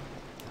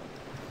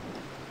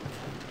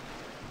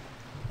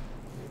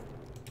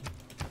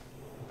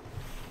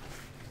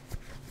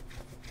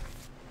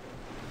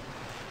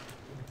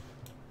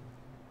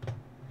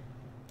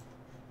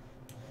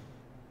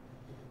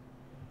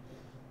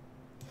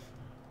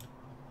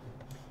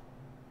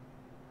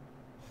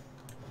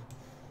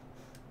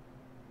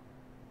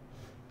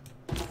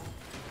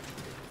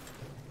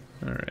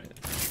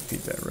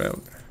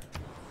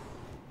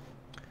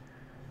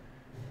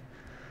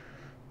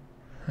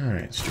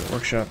 Alright, let's do a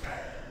workshop.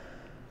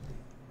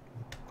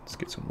 Let's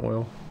get some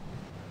oil.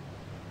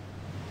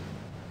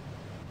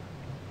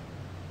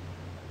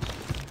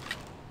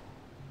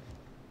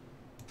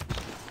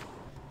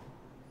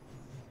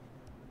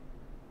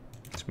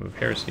 Let's move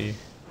heresy.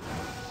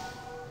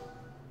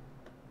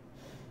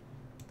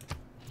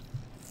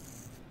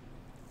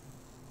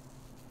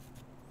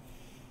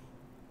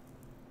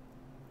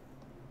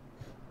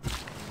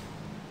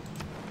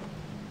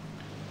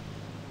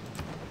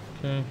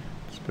 Okay,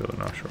 let's build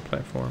an offshore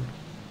platform.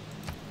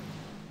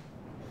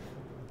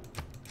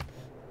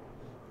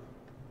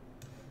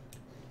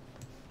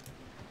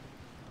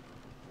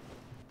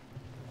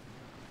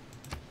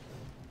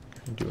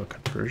 And do a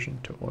conversion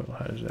to oil.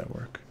 How does that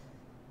work?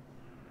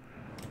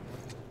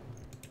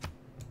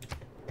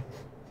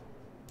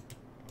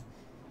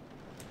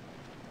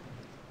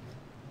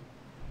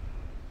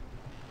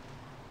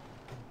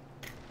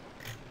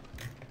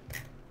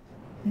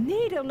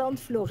 Nederland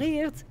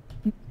floreert.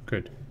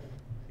 Good.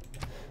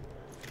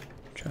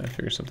 Trying to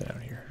figure something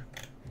out here.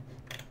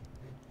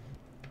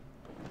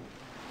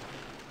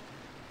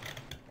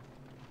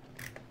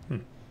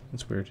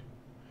 That's weird.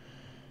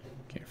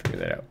 Can't figure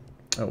that out.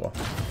 Oh well.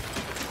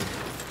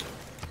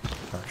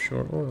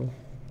 Offshore oil.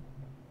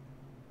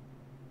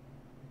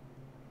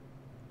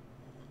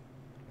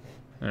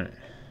 Alright.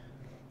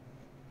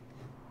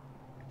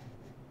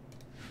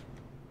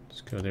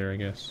 Let's go there, I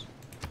guess.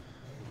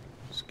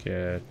 Let's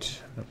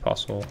get an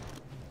apostle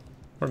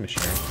or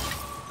missionary.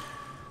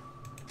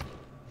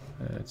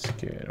 Let's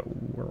get a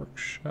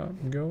workshop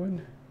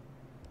going.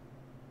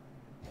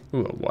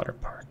 Ooh, a water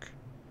park.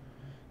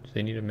 Do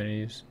they need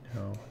amenities?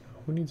 No.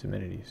 Who needs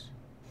amenities?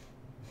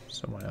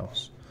 Someone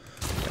else.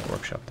 Yeah,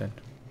 workshop then.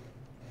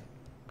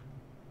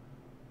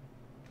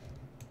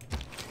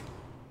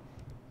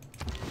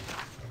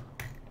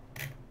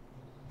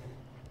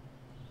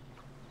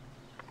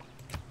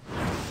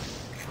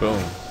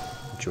 Boom.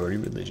 Majority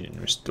religion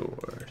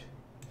restored.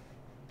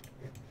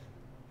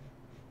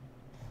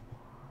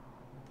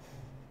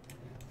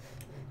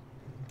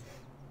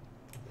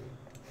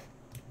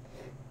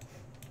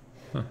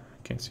 Huh,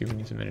 can't see who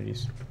needs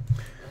amenities.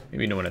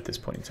 Maybe no one at this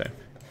point in time.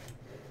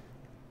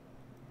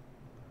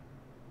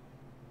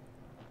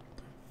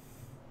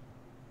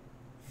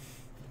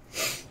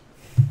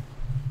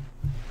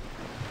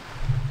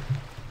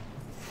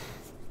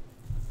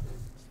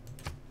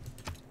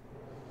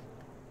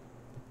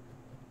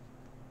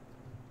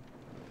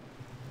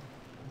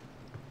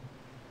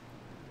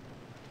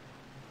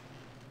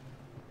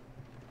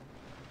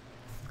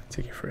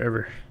 Take it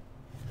forever.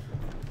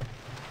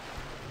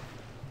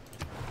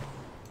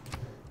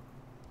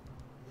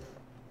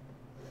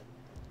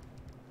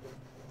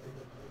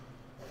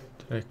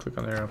 Did I click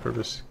on there on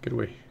purpose? Get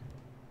away.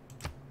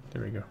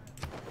 There we go.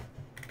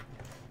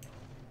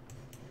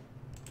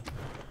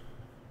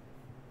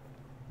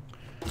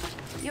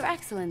 Your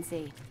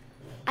Excellency,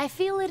 I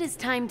feel it is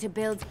time to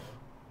build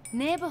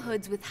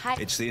neighborhoods with high...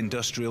 It's the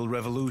Industrial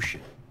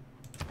Revolution.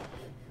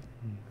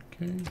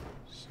 Okay,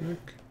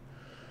 sick.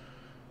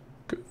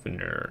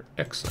 Governor,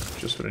 excellent.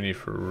 Just what I need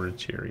for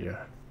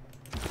Retaria.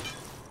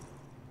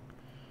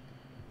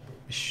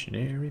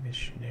 Missionary,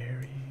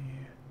 missionary.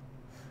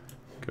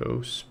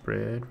 Go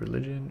spread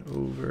religion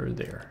over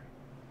there.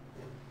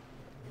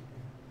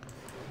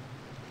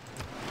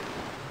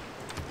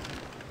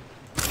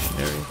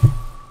 Missionary.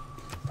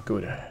 Go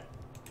there.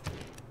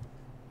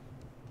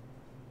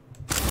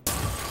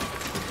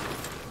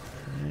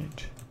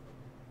 Alright.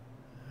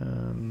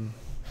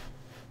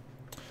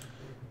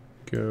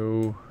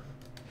 Go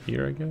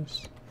here, I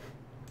guess.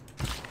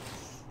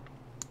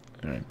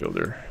 Alright,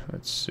 builder.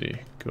 Let's see.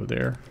 Go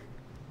there.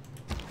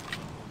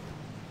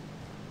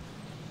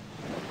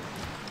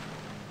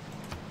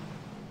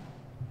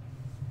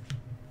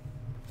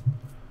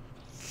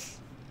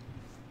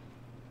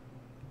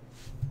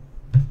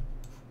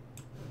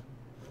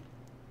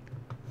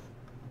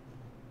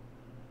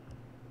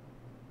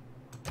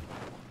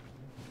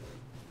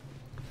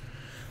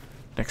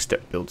 Next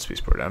step, build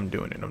spaceport. I'm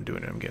doing it, I'm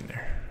doing it, I'm getting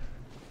there.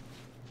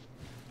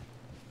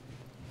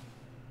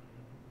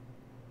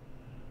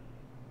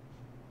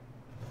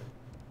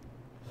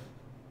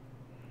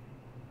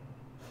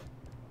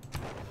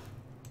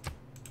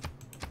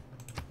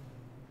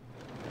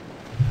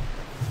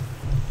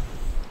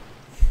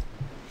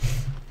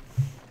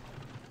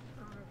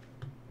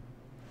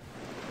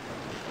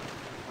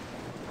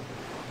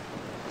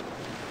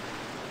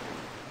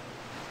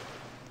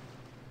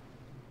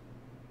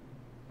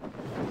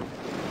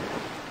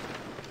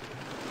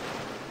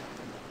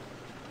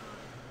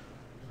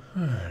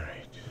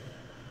 Alright.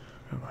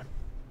 Come on.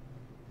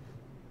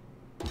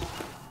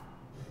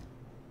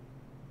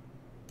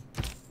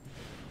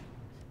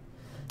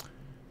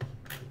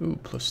 Ooh,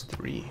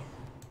 +3.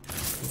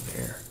 Go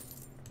there.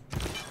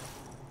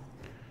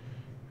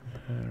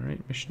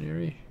 Alright,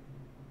 missionary.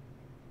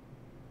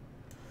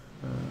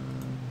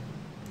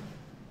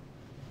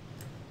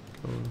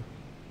 Go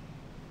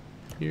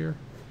here.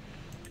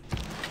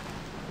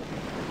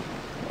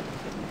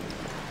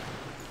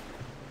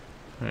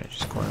 Alright,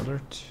 just go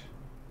alert.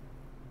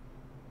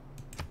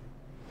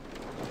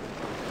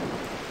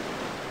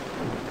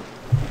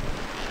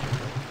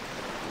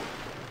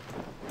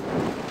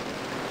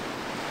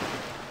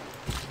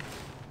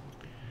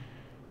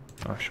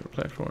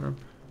 farm.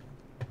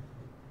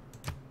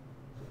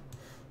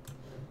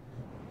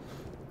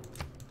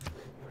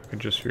 I could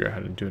just figure out how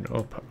to do an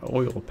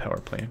oil power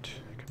plant.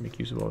 I can make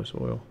use of all this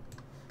oil.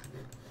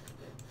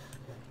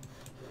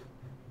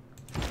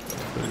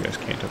 Those guys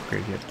can't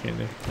upgrade yet, can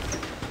they?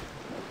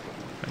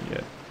 Not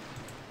yet.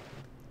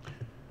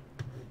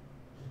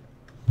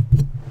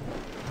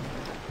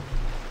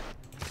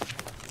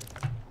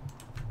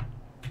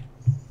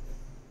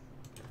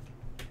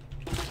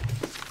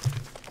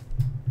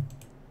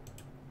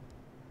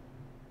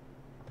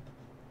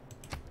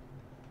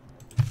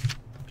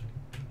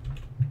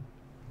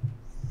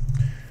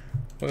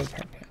 Oil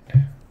power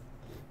plant.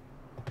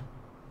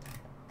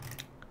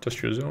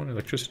 Industrial zone,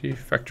 electricity,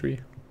 factory.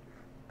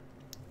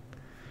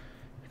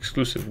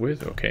 Exclusive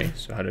with, okay,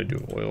 so how to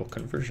do oil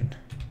conversion.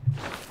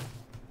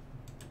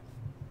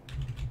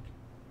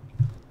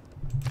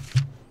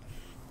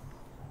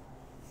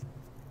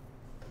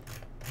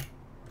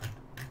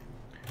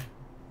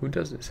 Who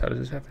does this? How does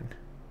this happen?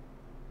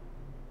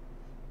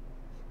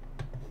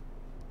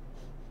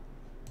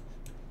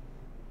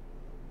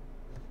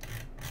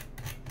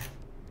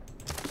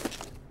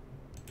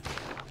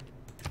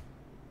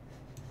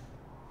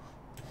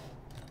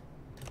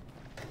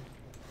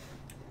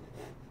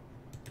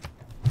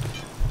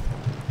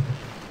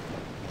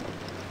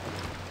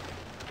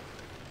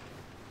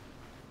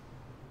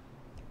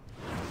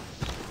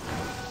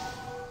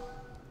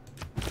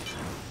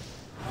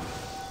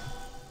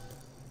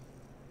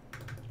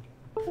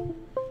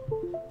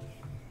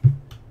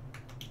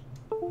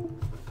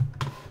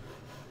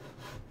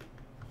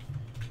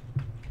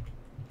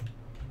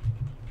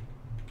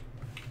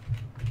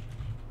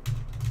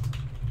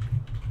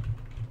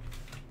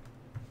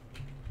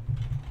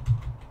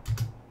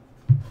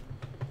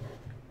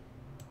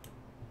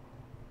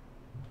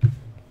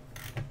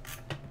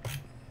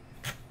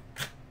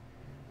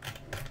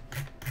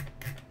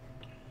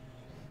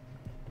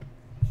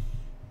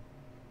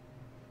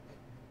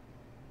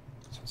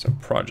 It's a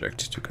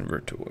project to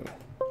convert to oil.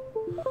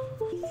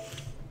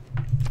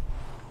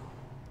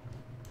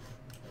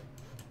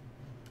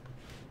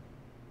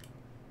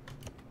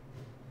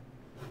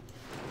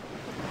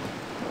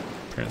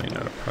 Apparently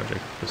not a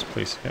project this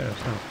place has,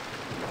 huh?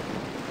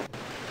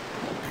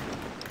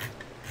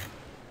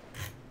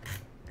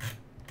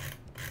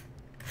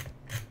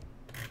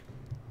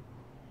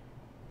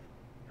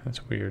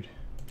 That's weird.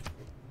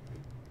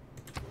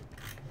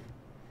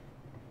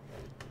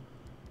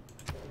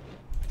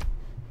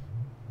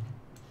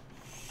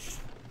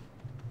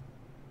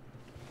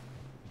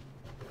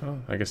 Oh,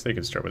 I guess they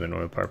could start with an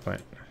oil power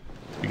plant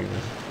to begin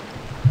with.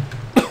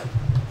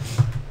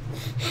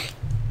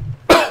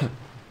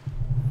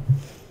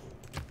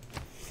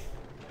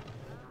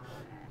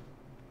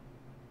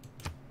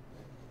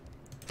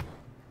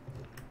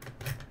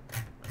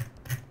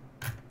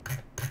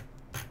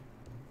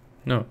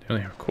 No, they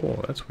only have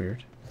coal. That's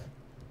weird.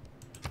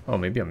 Oh,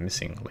 maybe I'm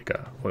missing like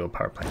a oil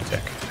power plant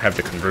tech. I have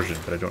the conversion,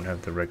 but I don't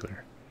have the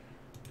regular.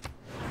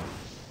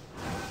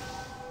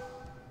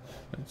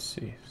 Let's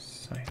see.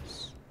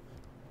 Science.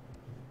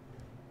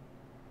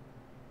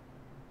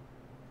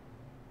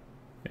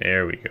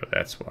 There we go.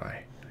 That's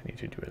why I need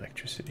to do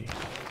electricity.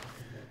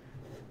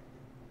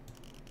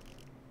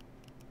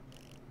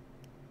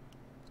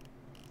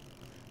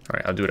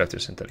 Alright, I'll do it after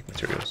synthetic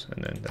materials,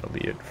 and then that'll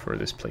be it for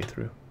this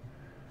playthrough.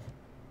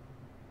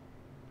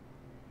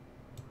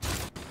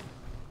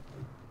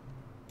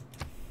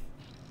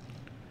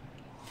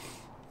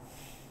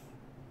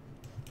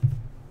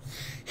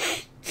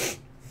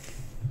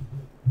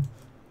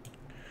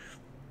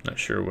 Not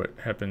sure what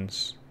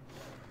happens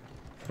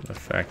from the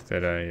fact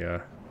that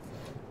I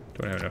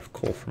don't have enough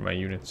coal for my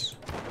units.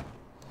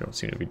 They don't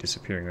seem to be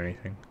disappearing or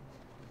anything.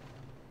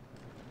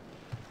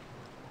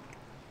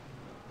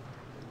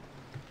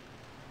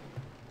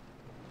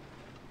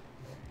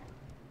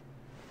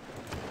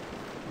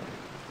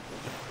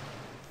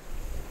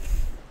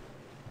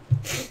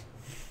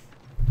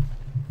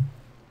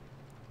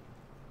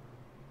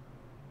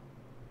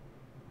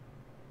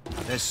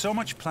 There's so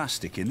much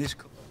plastic in this.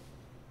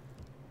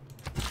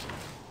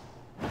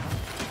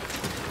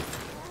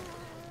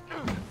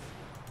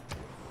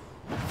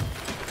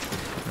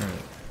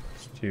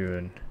 Do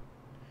an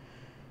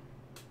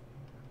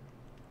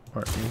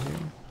art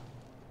museum.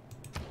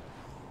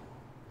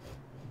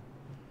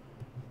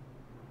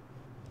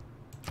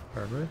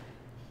 Hardware.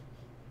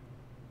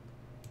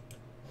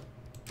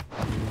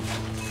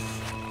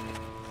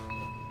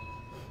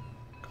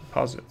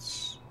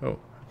 Composites. Oh,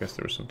 I guess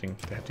there was something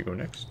that had to go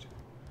next.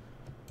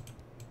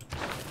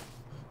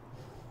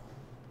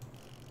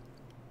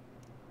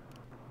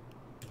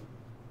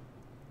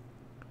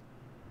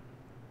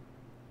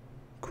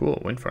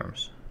 Cool, wind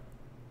farms.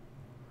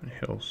 And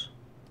hills.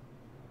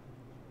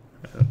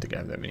 I don't think I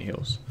have that many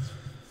hills.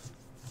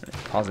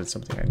 Deposit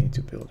something I need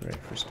to build right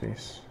for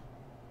space.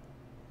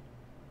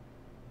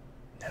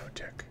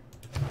 Nanotech.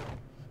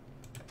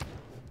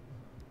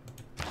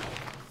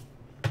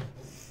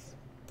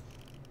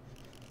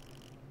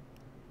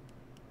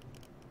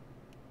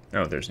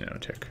 Oh, there's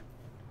nanotech.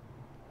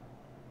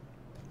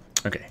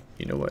 Okay,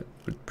 you know what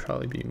would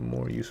probably be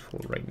more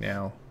useful right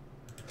now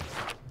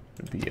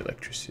would be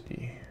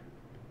electricity.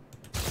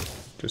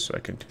 Just so I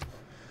could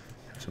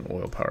have some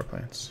oil power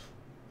plants.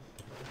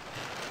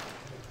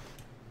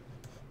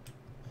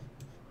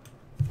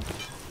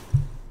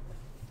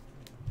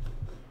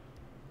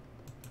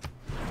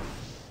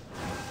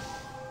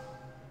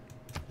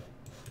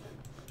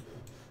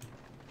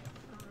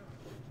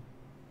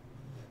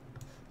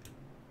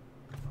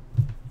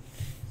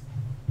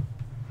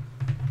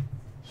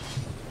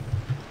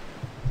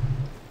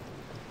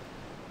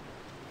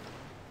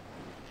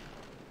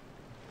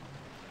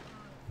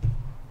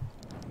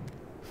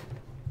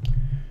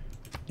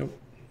 Nope.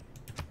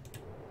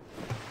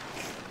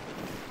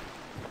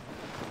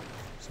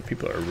 Some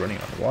people are running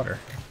on the water.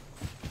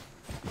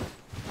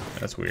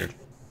 That's weird.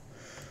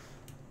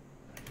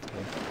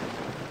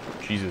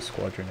 Jesus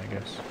Squadron, I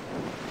guess.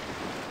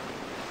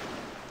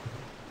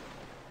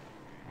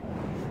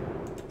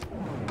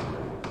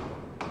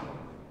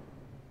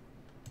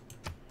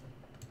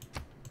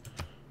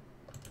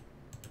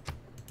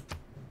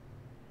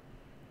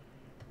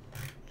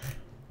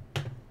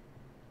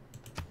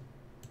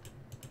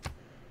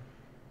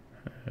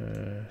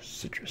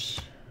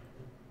 Citrus.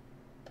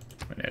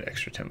 I'm gonna add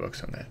extra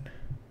 $10 on that.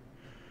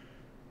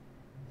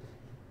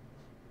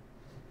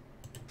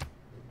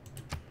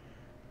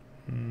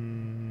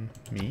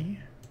 Me?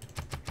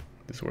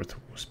 This is worth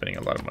spending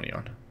a lot of money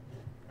on.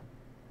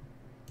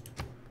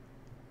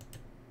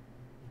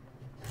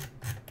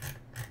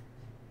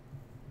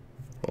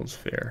 World's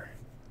Fair.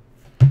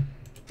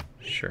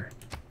 Sure.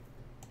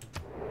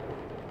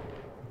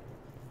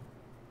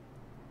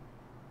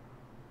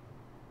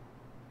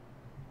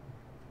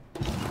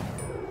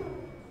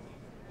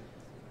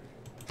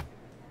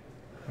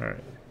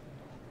 Alright.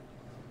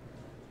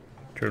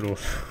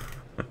 Turtles.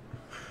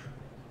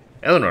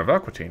 Eleanor of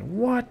Aquitaine.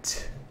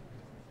 What?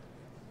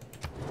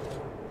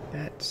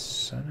 That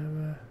son of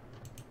a...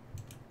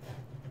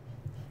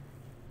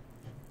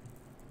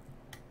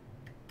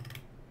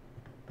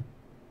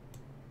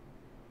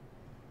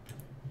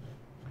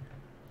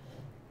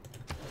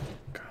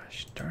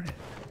 Gosh darn it.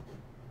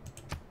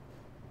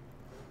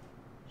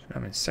 So now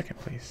I'm in second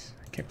place.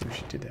 I can't believe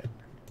she did that.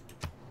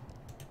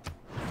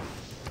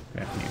 I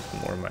have to use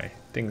more of my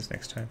things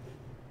next time.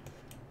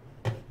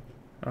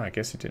 Oh, I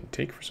guess it didn't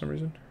take for some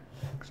reason.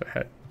 Because I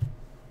had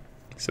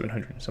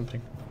 700 and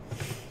something. I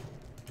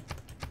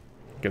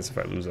guess if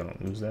I lose, I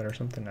don't lose that or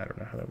something. I don't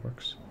know how that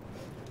works.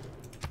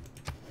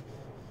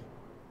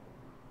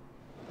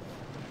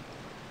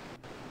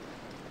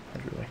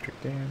 Hydroelectric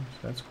dams,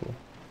 that's cool.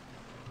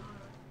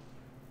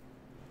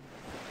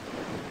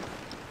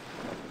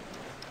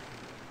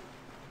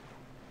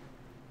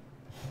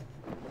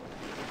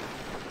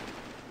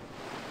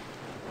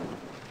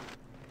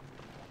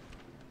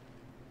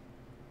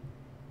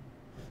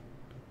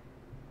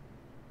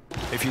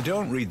 If you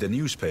don't read the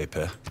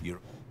newspaper, you're...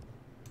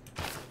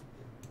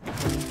 Go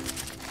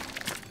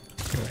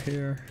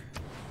here.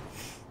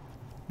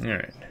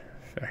 Alright,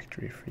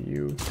 factory for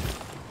you.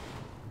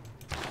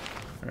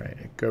 Alright,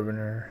 a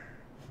governor.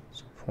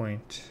 Let's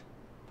appoint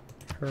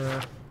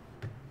her.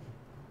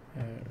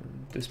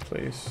 This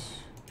place.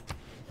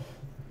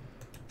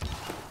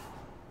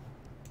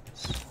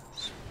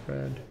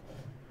 Spread.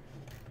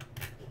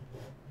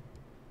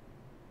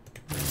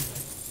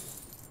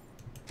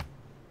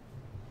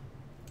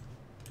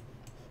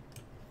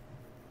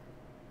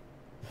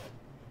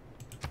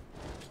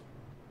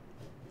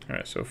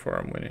 Alright, so far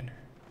I'm winning.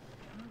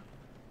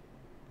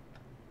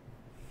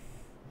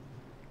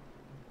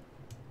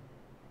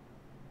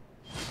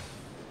 I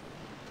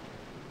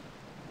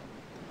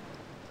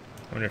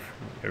wonder if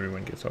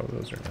everyone gets all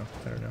those or no.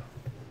 I don't know.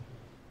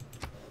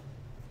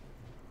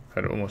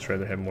 I'd almost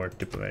rather have more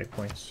diplomatic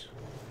points.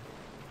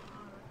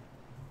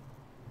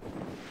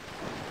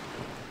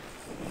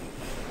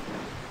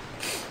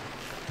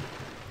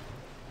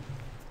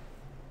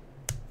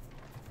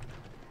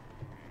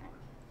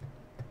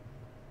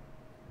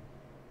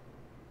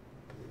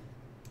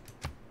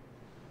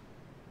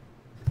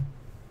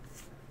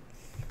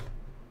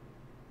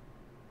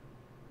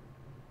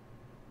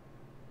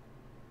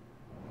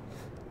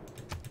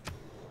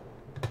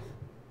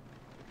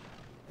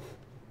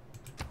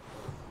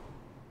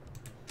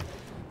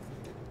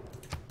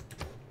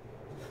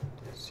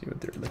 See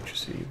what their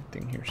electricity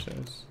thing here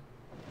says.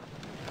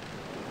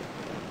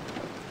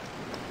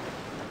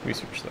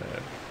 Research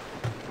lab.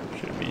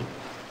 Should it be?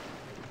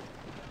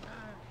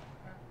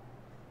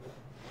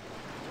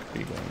 Could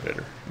be going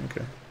better.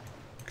 Okay.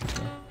 Good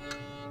to know.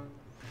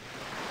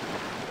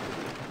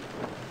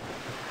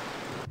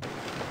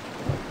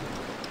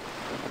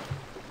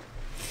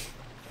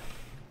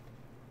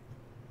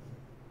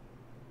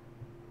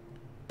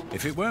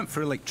 If it weren't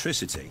for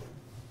electricity...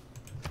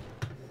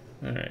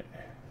 Alright.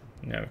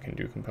 Now we can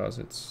do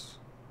composites.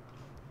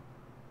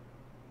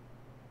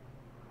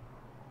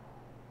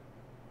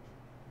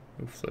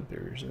 Move flood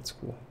barriers, that's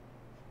cool.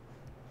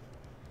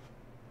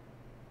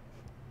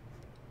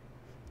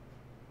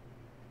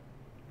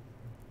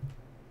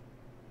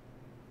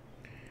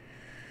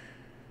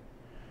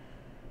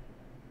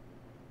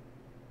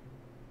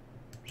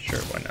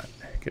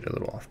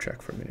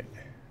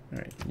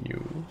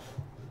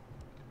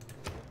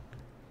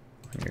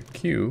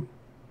 queue.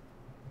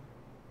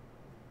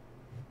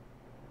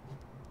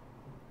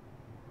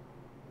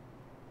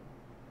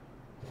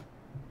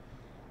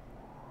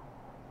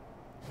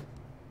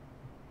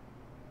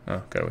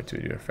 Oh, gotta wait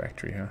till we do a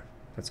factory, huh?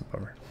 That's a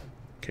bummer.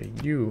 Okay,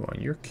 you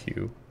on your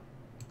queue.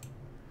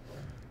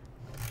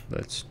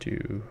 Let's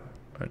do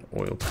an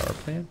oil power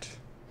plant.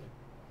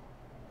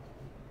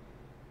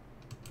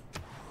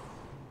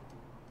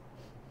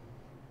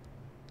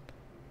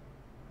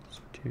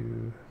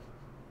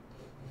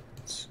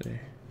 Let's see,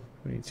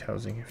 who needs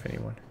housing, if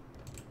anyone?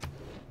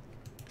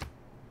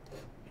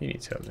 He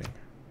needs housing.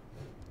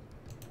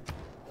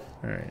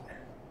 Alright.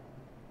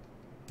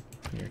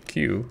 Your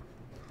queue,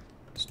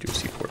 let's do a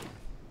seaport.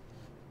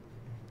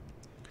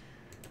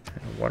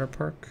 And a water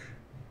park.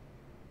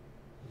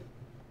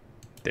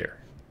 There.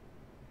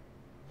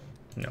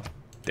 No,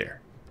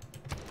 there.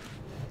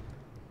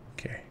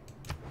 Okay.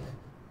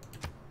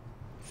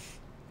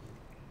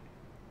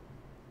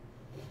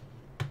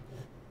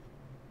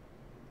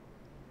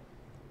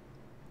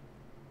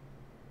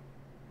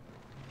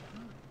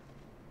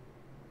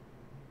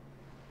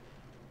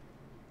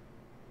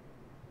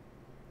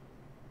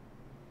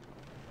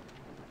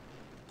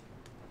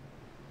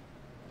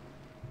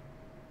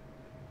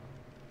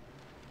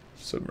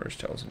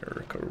 Submerged housing are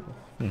recoverable.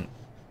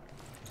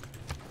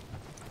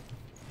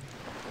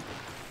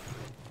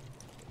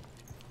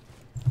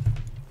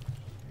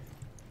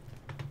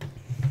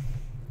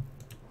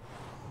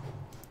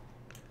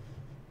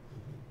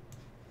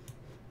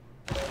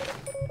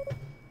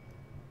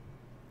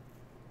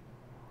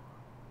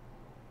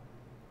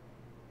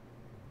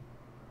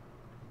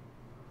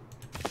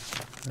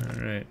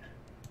 Alright.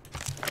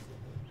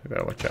 So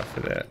gotta watch out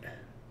for that.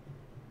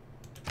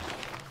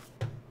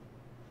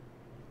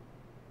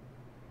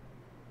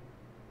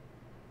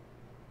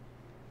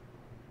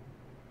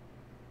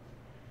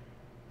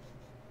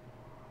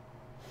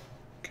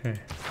 Okay.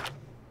 I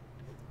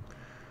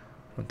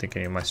don't think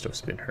any of my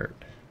stuff's been hurt.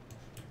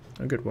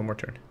 Oh good, one more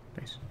turn.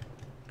 Nice.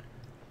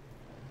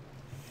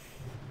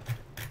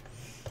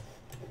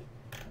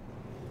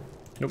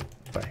 Nope,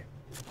 bye.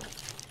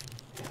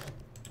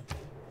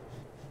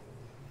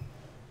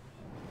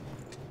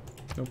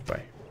 Nope,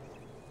 bye.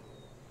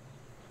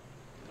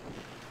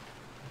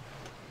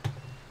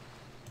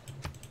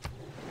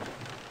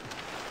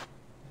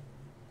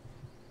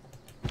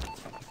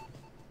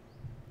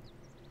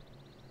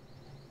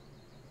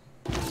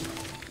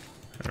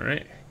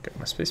 Alright, got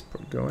my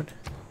spaceport going.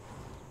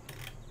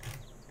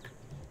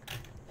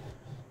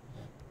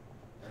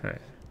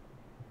 Alright.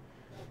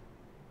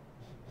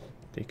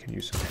 They can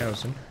use some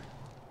housing.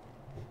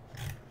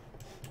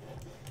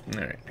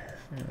 Alright.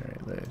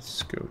 Alright,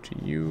 let's go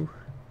to you.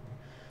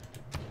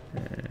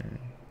 And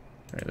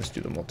alright, let's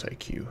do the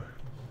multi-queue.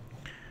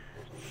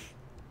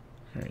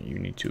 Alright, you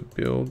need to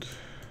build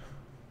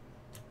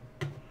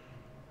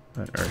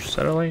an Earth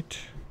satellite,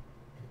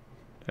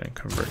 then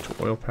convert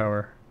to oil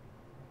power.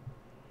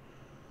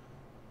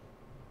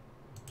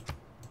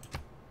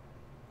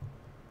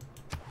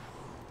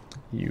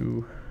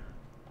 You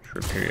should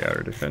repair your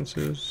outer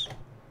defenses.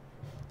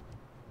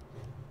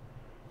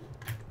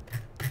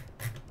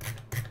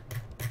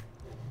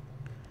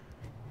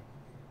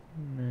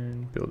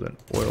 And build an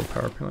oil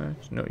power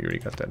plant. No, you already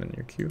got that in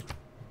your queue.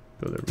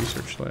 Build a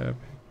research lab.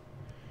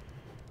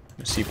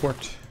 A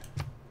seaport.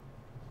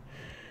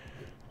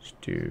 Let's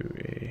do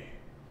a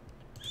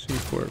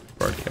seaport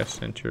broadcast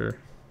center.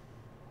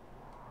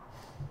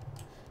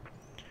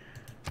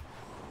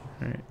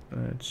 Alright,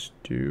 let's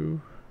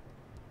do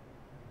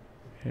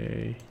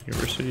a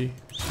university,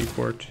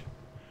 seaport.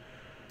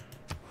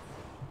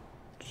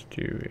 Let's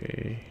do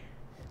a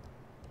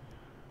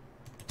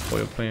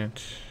oil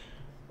plant,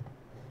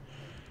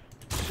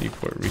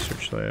 seaport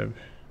research lab.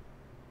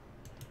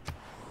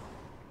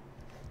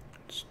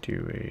 Let's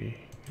do a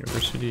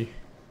university,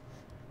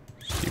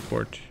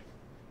 seaport,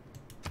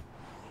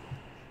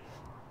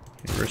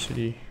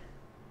 university,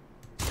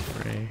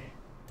 array,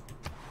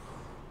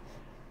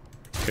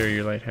 repair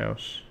your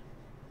lighthouse,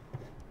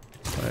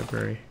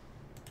 library,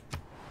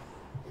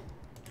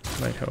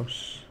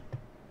 lighthouse,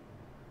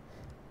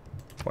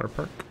 water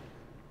park.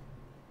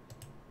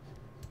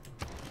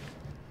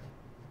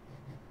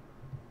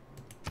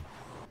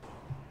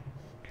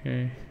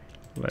 Okay,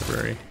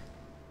 library,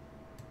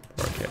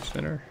 broadcast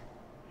center.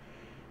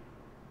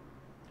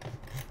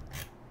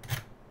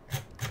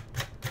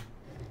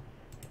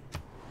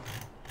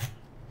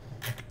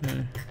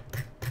 Okay.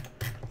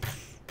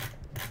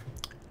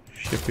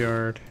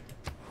 Shipyard,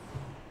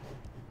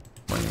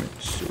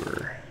 monument,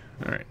 sewer.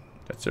 All right,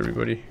 that's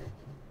everybody.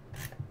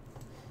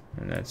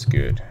 And that's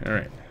good.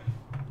 Alright.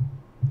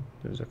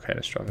 There's a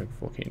catastrophic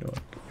volcano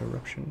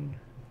eruption.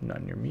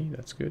 Not near me.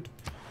 That's good.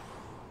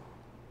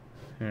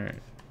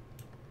 Alright.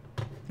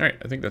 Alright,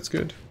 I think that's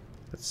good.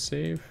 Let's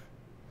save.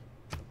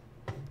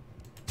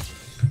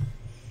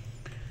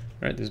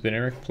 Alright, this has been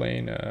Eric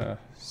playing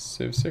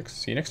Civ 6.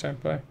 See you next time.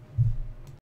 Bye.